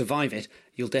 And if you survive it,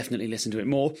 you'll definitely listen to it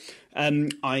more.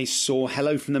 I saw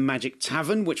Hello from the Magic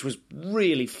Tavern, which was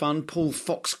really fun. Paul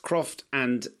Foxcroft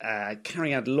and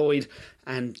Carrie Lloyd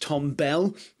and Tom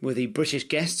Bell were the British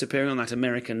guests appearing on that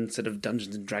American sort of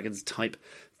Dungeons and Dragons type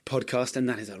podcast, and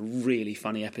that is a really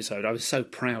funny episode. I was so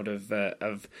proud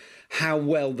of how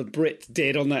well the Brit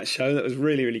did on that show. That was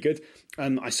really, really good.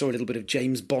 I saw a little bit of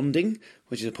James Bonding,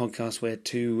 which is a podcast where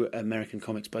two American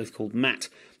comics, both called Matt,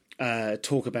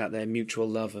 talk about their mutual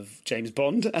love of James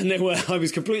Bond, and I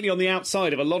was completely on the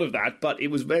outside of a lot of that, but it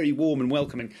was very warm and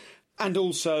welcoming. And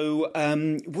also,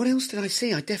 what else did I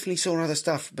see? I definitely saw other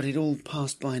stuff, but it all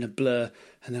passed by in a blur,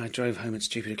 and then I drove home at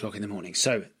stupid o'clock in the morning.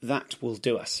 So that will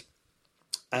do us.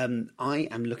 I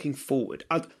am looking forward.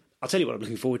 I'll tell you what I'm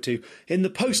looking forward to in the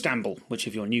post-amble, which,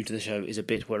 if you're new to the show, is a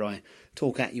bit where I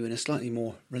talk at you in a slightly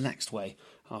more relaxed way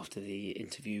after the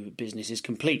interview business is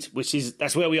complete,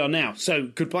 that's where we are now. So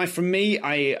goodbye from me.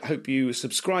 I hope you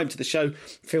subscribe to the show.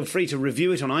 Feel free to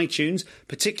review it on iTunes,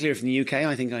 particularly if in the UK.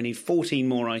 I think I need 14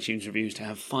 more iTunes reviews to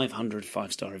have 500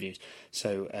 5-star reviews.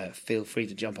 So feel free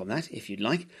to jump on that if you'd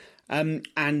like.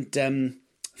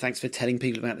 Thanks for telling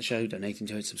people about the show, donating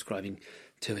to it, subscribing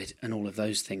to it, and all of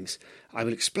those things. I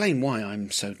will explain why I'm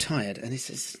so tired, and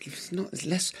it's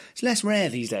less rare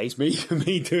these days,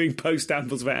 me doing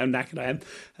post-ambles about how knackered I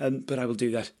am, but I will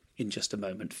do that in just a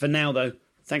moment. For now, though,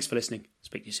 thanks for listening.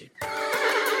 Speak to you soon.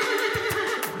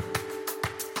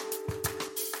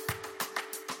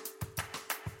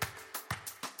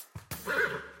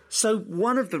 So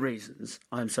one of the reasons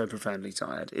I'm so profoundly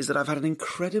tired is that I've had an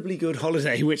incredibly good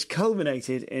holiday, which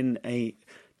culminated in a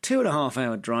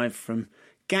 2.5-hour drive from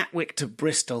Gatwick to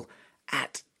Bristol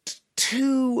at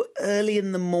too early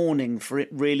in the morning for it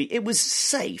really. It was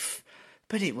safe,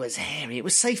 but it was hairy. It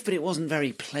was safe, but it wasn't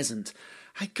very pleasant.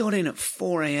 I got in at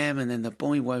 4 a.m. and then the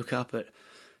boy woke up at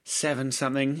 7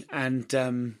 something, and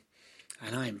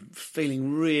I'm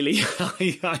feeling really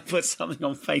high. I put something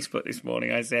on Facebook this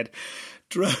morning. I said,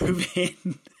 drove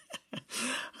in.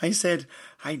 I said,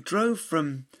 I drove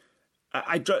home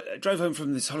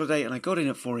from this holiday, and I got in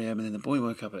at 4 a.m. and then the boy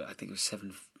woke up at, I think it was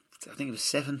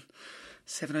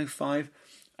 7:05.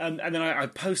 And then I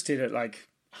posted at like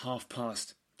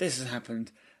past. This has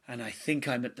happened, and I think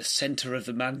I'm at the centre of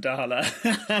the mandala.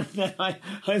 And then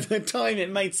at the time it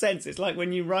made sense. It's like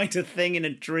when you write a thing in a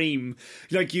dream,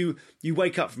 like you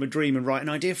wake up from a dream and write an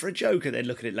idea for a joke, and then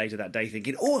look at it later that day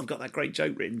thinking, oh, I've got that great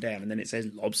joke written down, and then it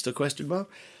says lobster ?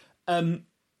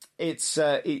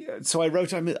 So I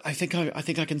wrote, I think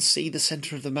I can see the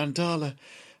centre of the mandala.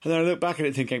 And then I look back at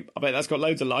it thinking, I bet that's got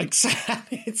loads of likes.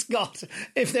 It's got,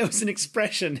 if there was an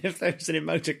expression, if there was an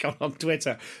emoticon on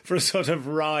Twitter for a sort of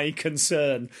wry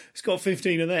concern, it's got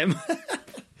 15 of them.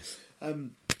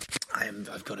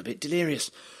 I've got a bit delirious.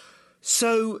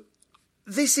 So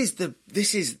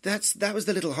that was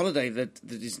the little holiday that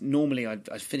is normally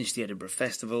I'd finish the Edinburgh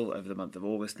Festival over the month of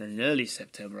August, and in early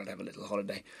September I'd have a little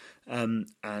holiday, and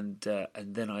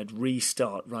then I'd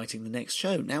restart writing the next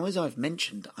show. Now, as I've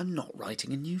mentioned, I'm not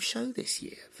writing a new show this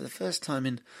year for the first time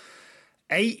in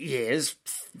 8 years,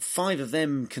 5 of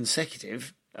them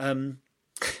consecutive. I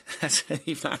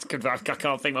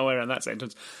can't think my way around that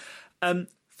sentence.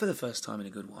 For the first time in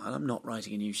a good while, I'm not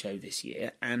writing a new show this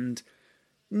year, and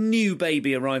new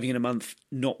baby arriving in a month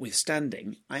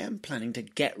notwithstanding, I am planning to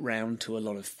get round to a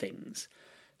lot of things.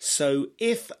 So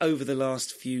if over the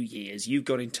last few years you've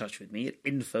got in touch with me at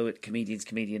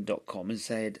info@comedianscomedian.com and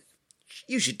said,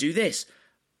 you should do this.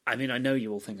 I mean, I know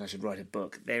you all think I should write a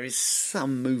book. There is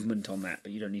some movement on that,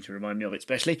 but you don't need to remind me of it,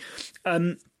 especially.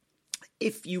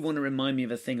 If you want to remind me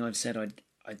of a thing I've said I'd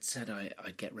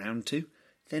get round to,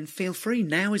 then feel free.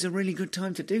 Now is a really good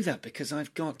time to do that, because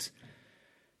I've got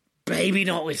baby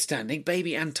notwithstanding,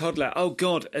 baby and toddler. Oh,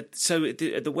 God. So at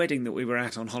the wedding that we were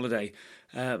at on holiday,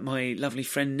 my lovely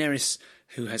friend Neris,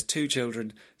 who has 2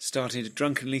 children, started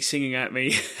drunkenly singing at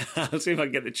me. I'll see if I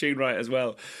can get the tune right as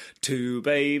well. 2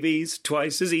 babies,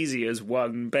 twice as easy as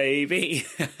 1 baby.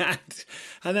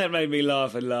 And that made me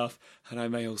laugh, and I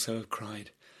may also have cried.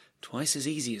 Twice as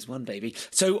easy as 1 baby.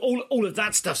 So all of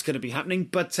that stuff's going to be happening,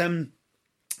 but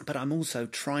I'm also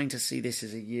trying to see this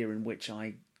as a year in which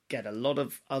I get a lot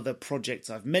of other projects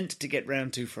I've meant to get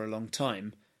round to for a long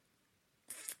time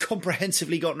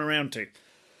comprehensively gotten around to.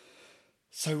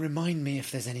 So remind me if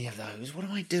there's any of those. What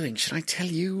am I doing? Should I tell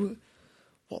you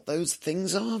what those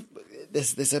things are?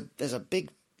 There's a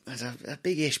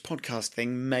big-ish podcast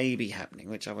thing maybe happening,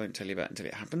 which I won't tell you about until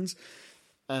it happens.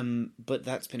 But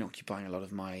that's been occupying a lot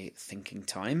of my thinking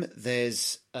time.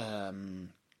 There's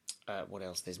what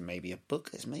else? There's maybe a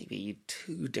book. There's maybe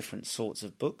 2 different sorts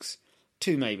of books.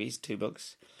 2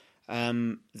 books.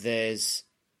 There's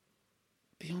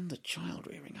Beyond the Child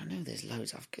Rearing. I know there's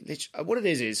loads. What it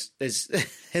is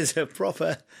there's a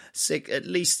proper at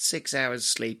least 6 hours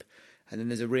sleep, and then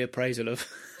there's a reappraisal of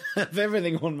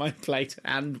everything on my plate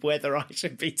and whether I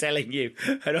should be telling you.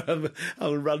 And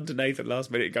I'll run to Nathan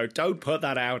last minute and go, "Don't put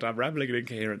that out. I'm rambling and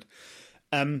incoherent."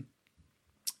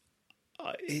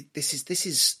 This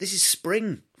is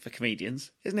spring for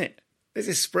comedians, isn't it? This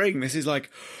is spring. This is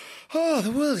like, Oh,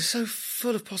 the world is so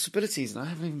full of possibilities, and I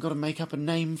haven't even got to make up a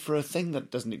name for a thing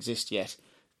that doesn't exist yet.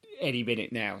 Any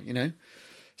minute now, you know.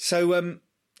 So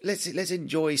let's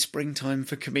enjoy Springtime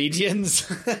for Comedians,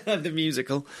 the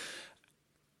musical.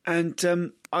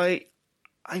 And I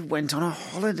went on a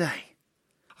holiday.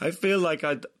 I feel like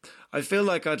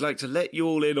I'd like to let you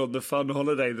all in on the fun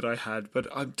holiday that I had, but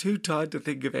I'm too tired to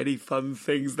think of any fun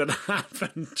things that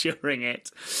happened during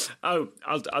it. Oh,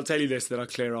 I'll tell you this, then I'll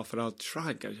clear off and I'll try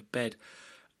and go to bed.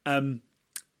 The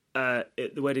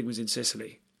wedding was in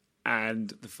Sicily,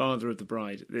 and the father of the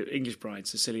bride, the English bride,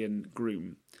 Sicilian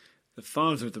groom, the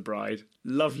father of the bride,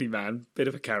 lovely man, bit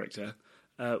of a character,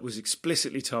 was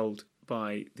explicitly told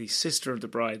by the sister of the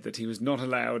bride that he was not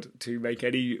allowed to make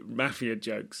any mafia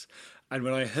jokes. And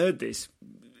when I heard this,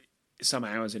 some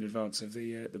hours in advance of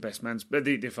the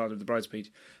father of the bride speech,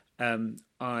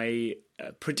 I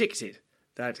predicted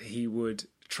that he would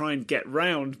try and get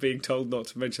round being told not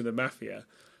to mention the mafia,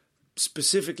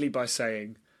 specifically by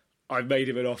saying, I made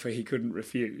him an offer he couldn't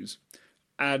refuse.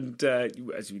 And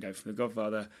as you know from The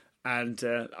Godfather, and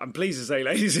I'm pleased to say,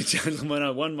 ladies and gentlemen, I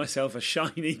won myself a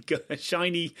shiny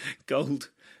gold.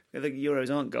 I think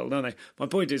euros aren't gold, are they? My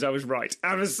point is, I was right.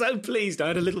 I was so pleased. I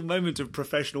had a little moment of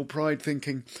professional pride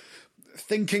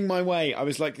thinking my way. I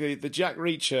was like the Jack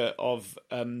Reacher of,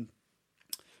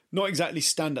 not exactly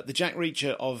stand-up, the Jack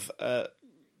Reacher of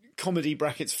comedy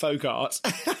brackets folk art.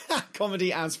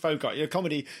 Comedy as folk art. You know,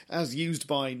 comedy as used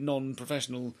by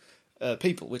non-professional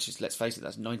people, which is, let's face it,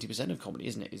 that's 90% of comedy,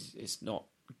 isn't it? It's not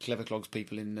clever clogs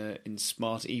people in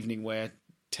smart evening wear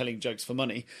telling jokes for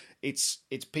money. It's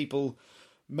people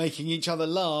making each other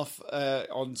laugh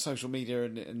on social media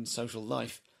and social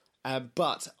life.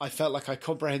 But I felt like I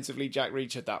comprehensively Jack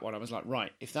Reachered that one. I was like,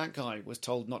 right, if that guy was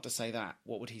told not to say that,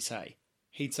 what would he say?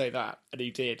 He'd say that, and he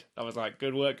did. I was like,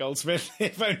 good work, Goldsmith.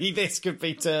 If only this could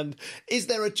be turned. Is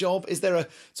there a job?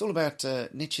 It's all about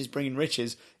niches bringing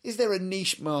riches. Is there a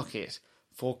niche market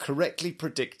for correctly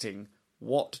predicting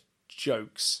what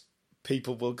jokes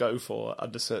people will go for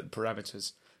under certain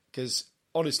parameters? Because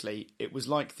honestly, it was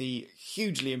like the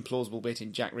hugely implausible bit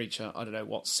in Jack Reacher, I don't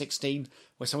know, 16,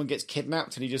 where someone gets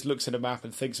kidnapped and he just looks at a map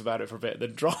and thinks about it for a bit and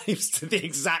then drives to the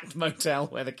exact motel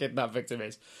where the kidnapped victim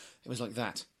is. It was like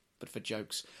that, but for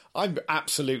jokes. I'm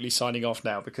absolutely signing off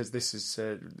now because this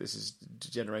is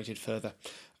degenerated further.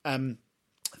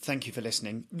 Thank you for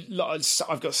listening.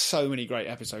 I've got so many great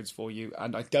episodes for you,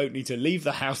 and I don't need to leave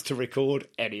the house to record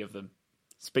any of them.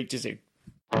 Speak to you soon.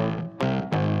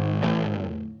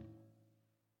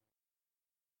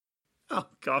 Oh,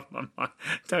 God, my mind.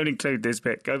 Don't include this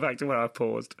bit. Go back to where I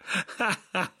paused.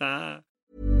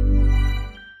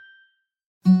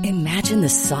 Imagine the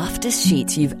softest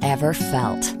sheets you've ever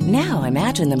felt. Now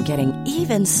imagine them getting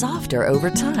even softer over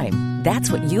time.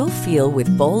 That's what you'll feel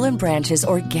with Boll & Branch's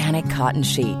organic cotton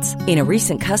sheets. In a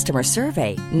recent customer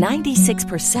survey,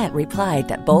 96% replied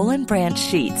that Boll & Branch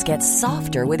sheets get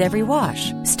softer with every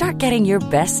wash. Start getting your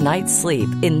best night's sleep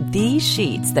in these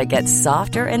sheets that get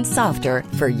softer and softer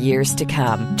for years to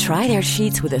come. Try their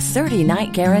sheets with a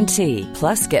 30-night guarantee.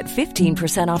 Plus, get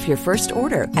 15% off your first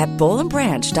order at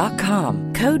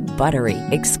bollandbranch.com. Code BUTTERY.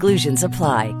 Exclusions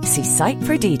apply. See site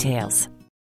for details.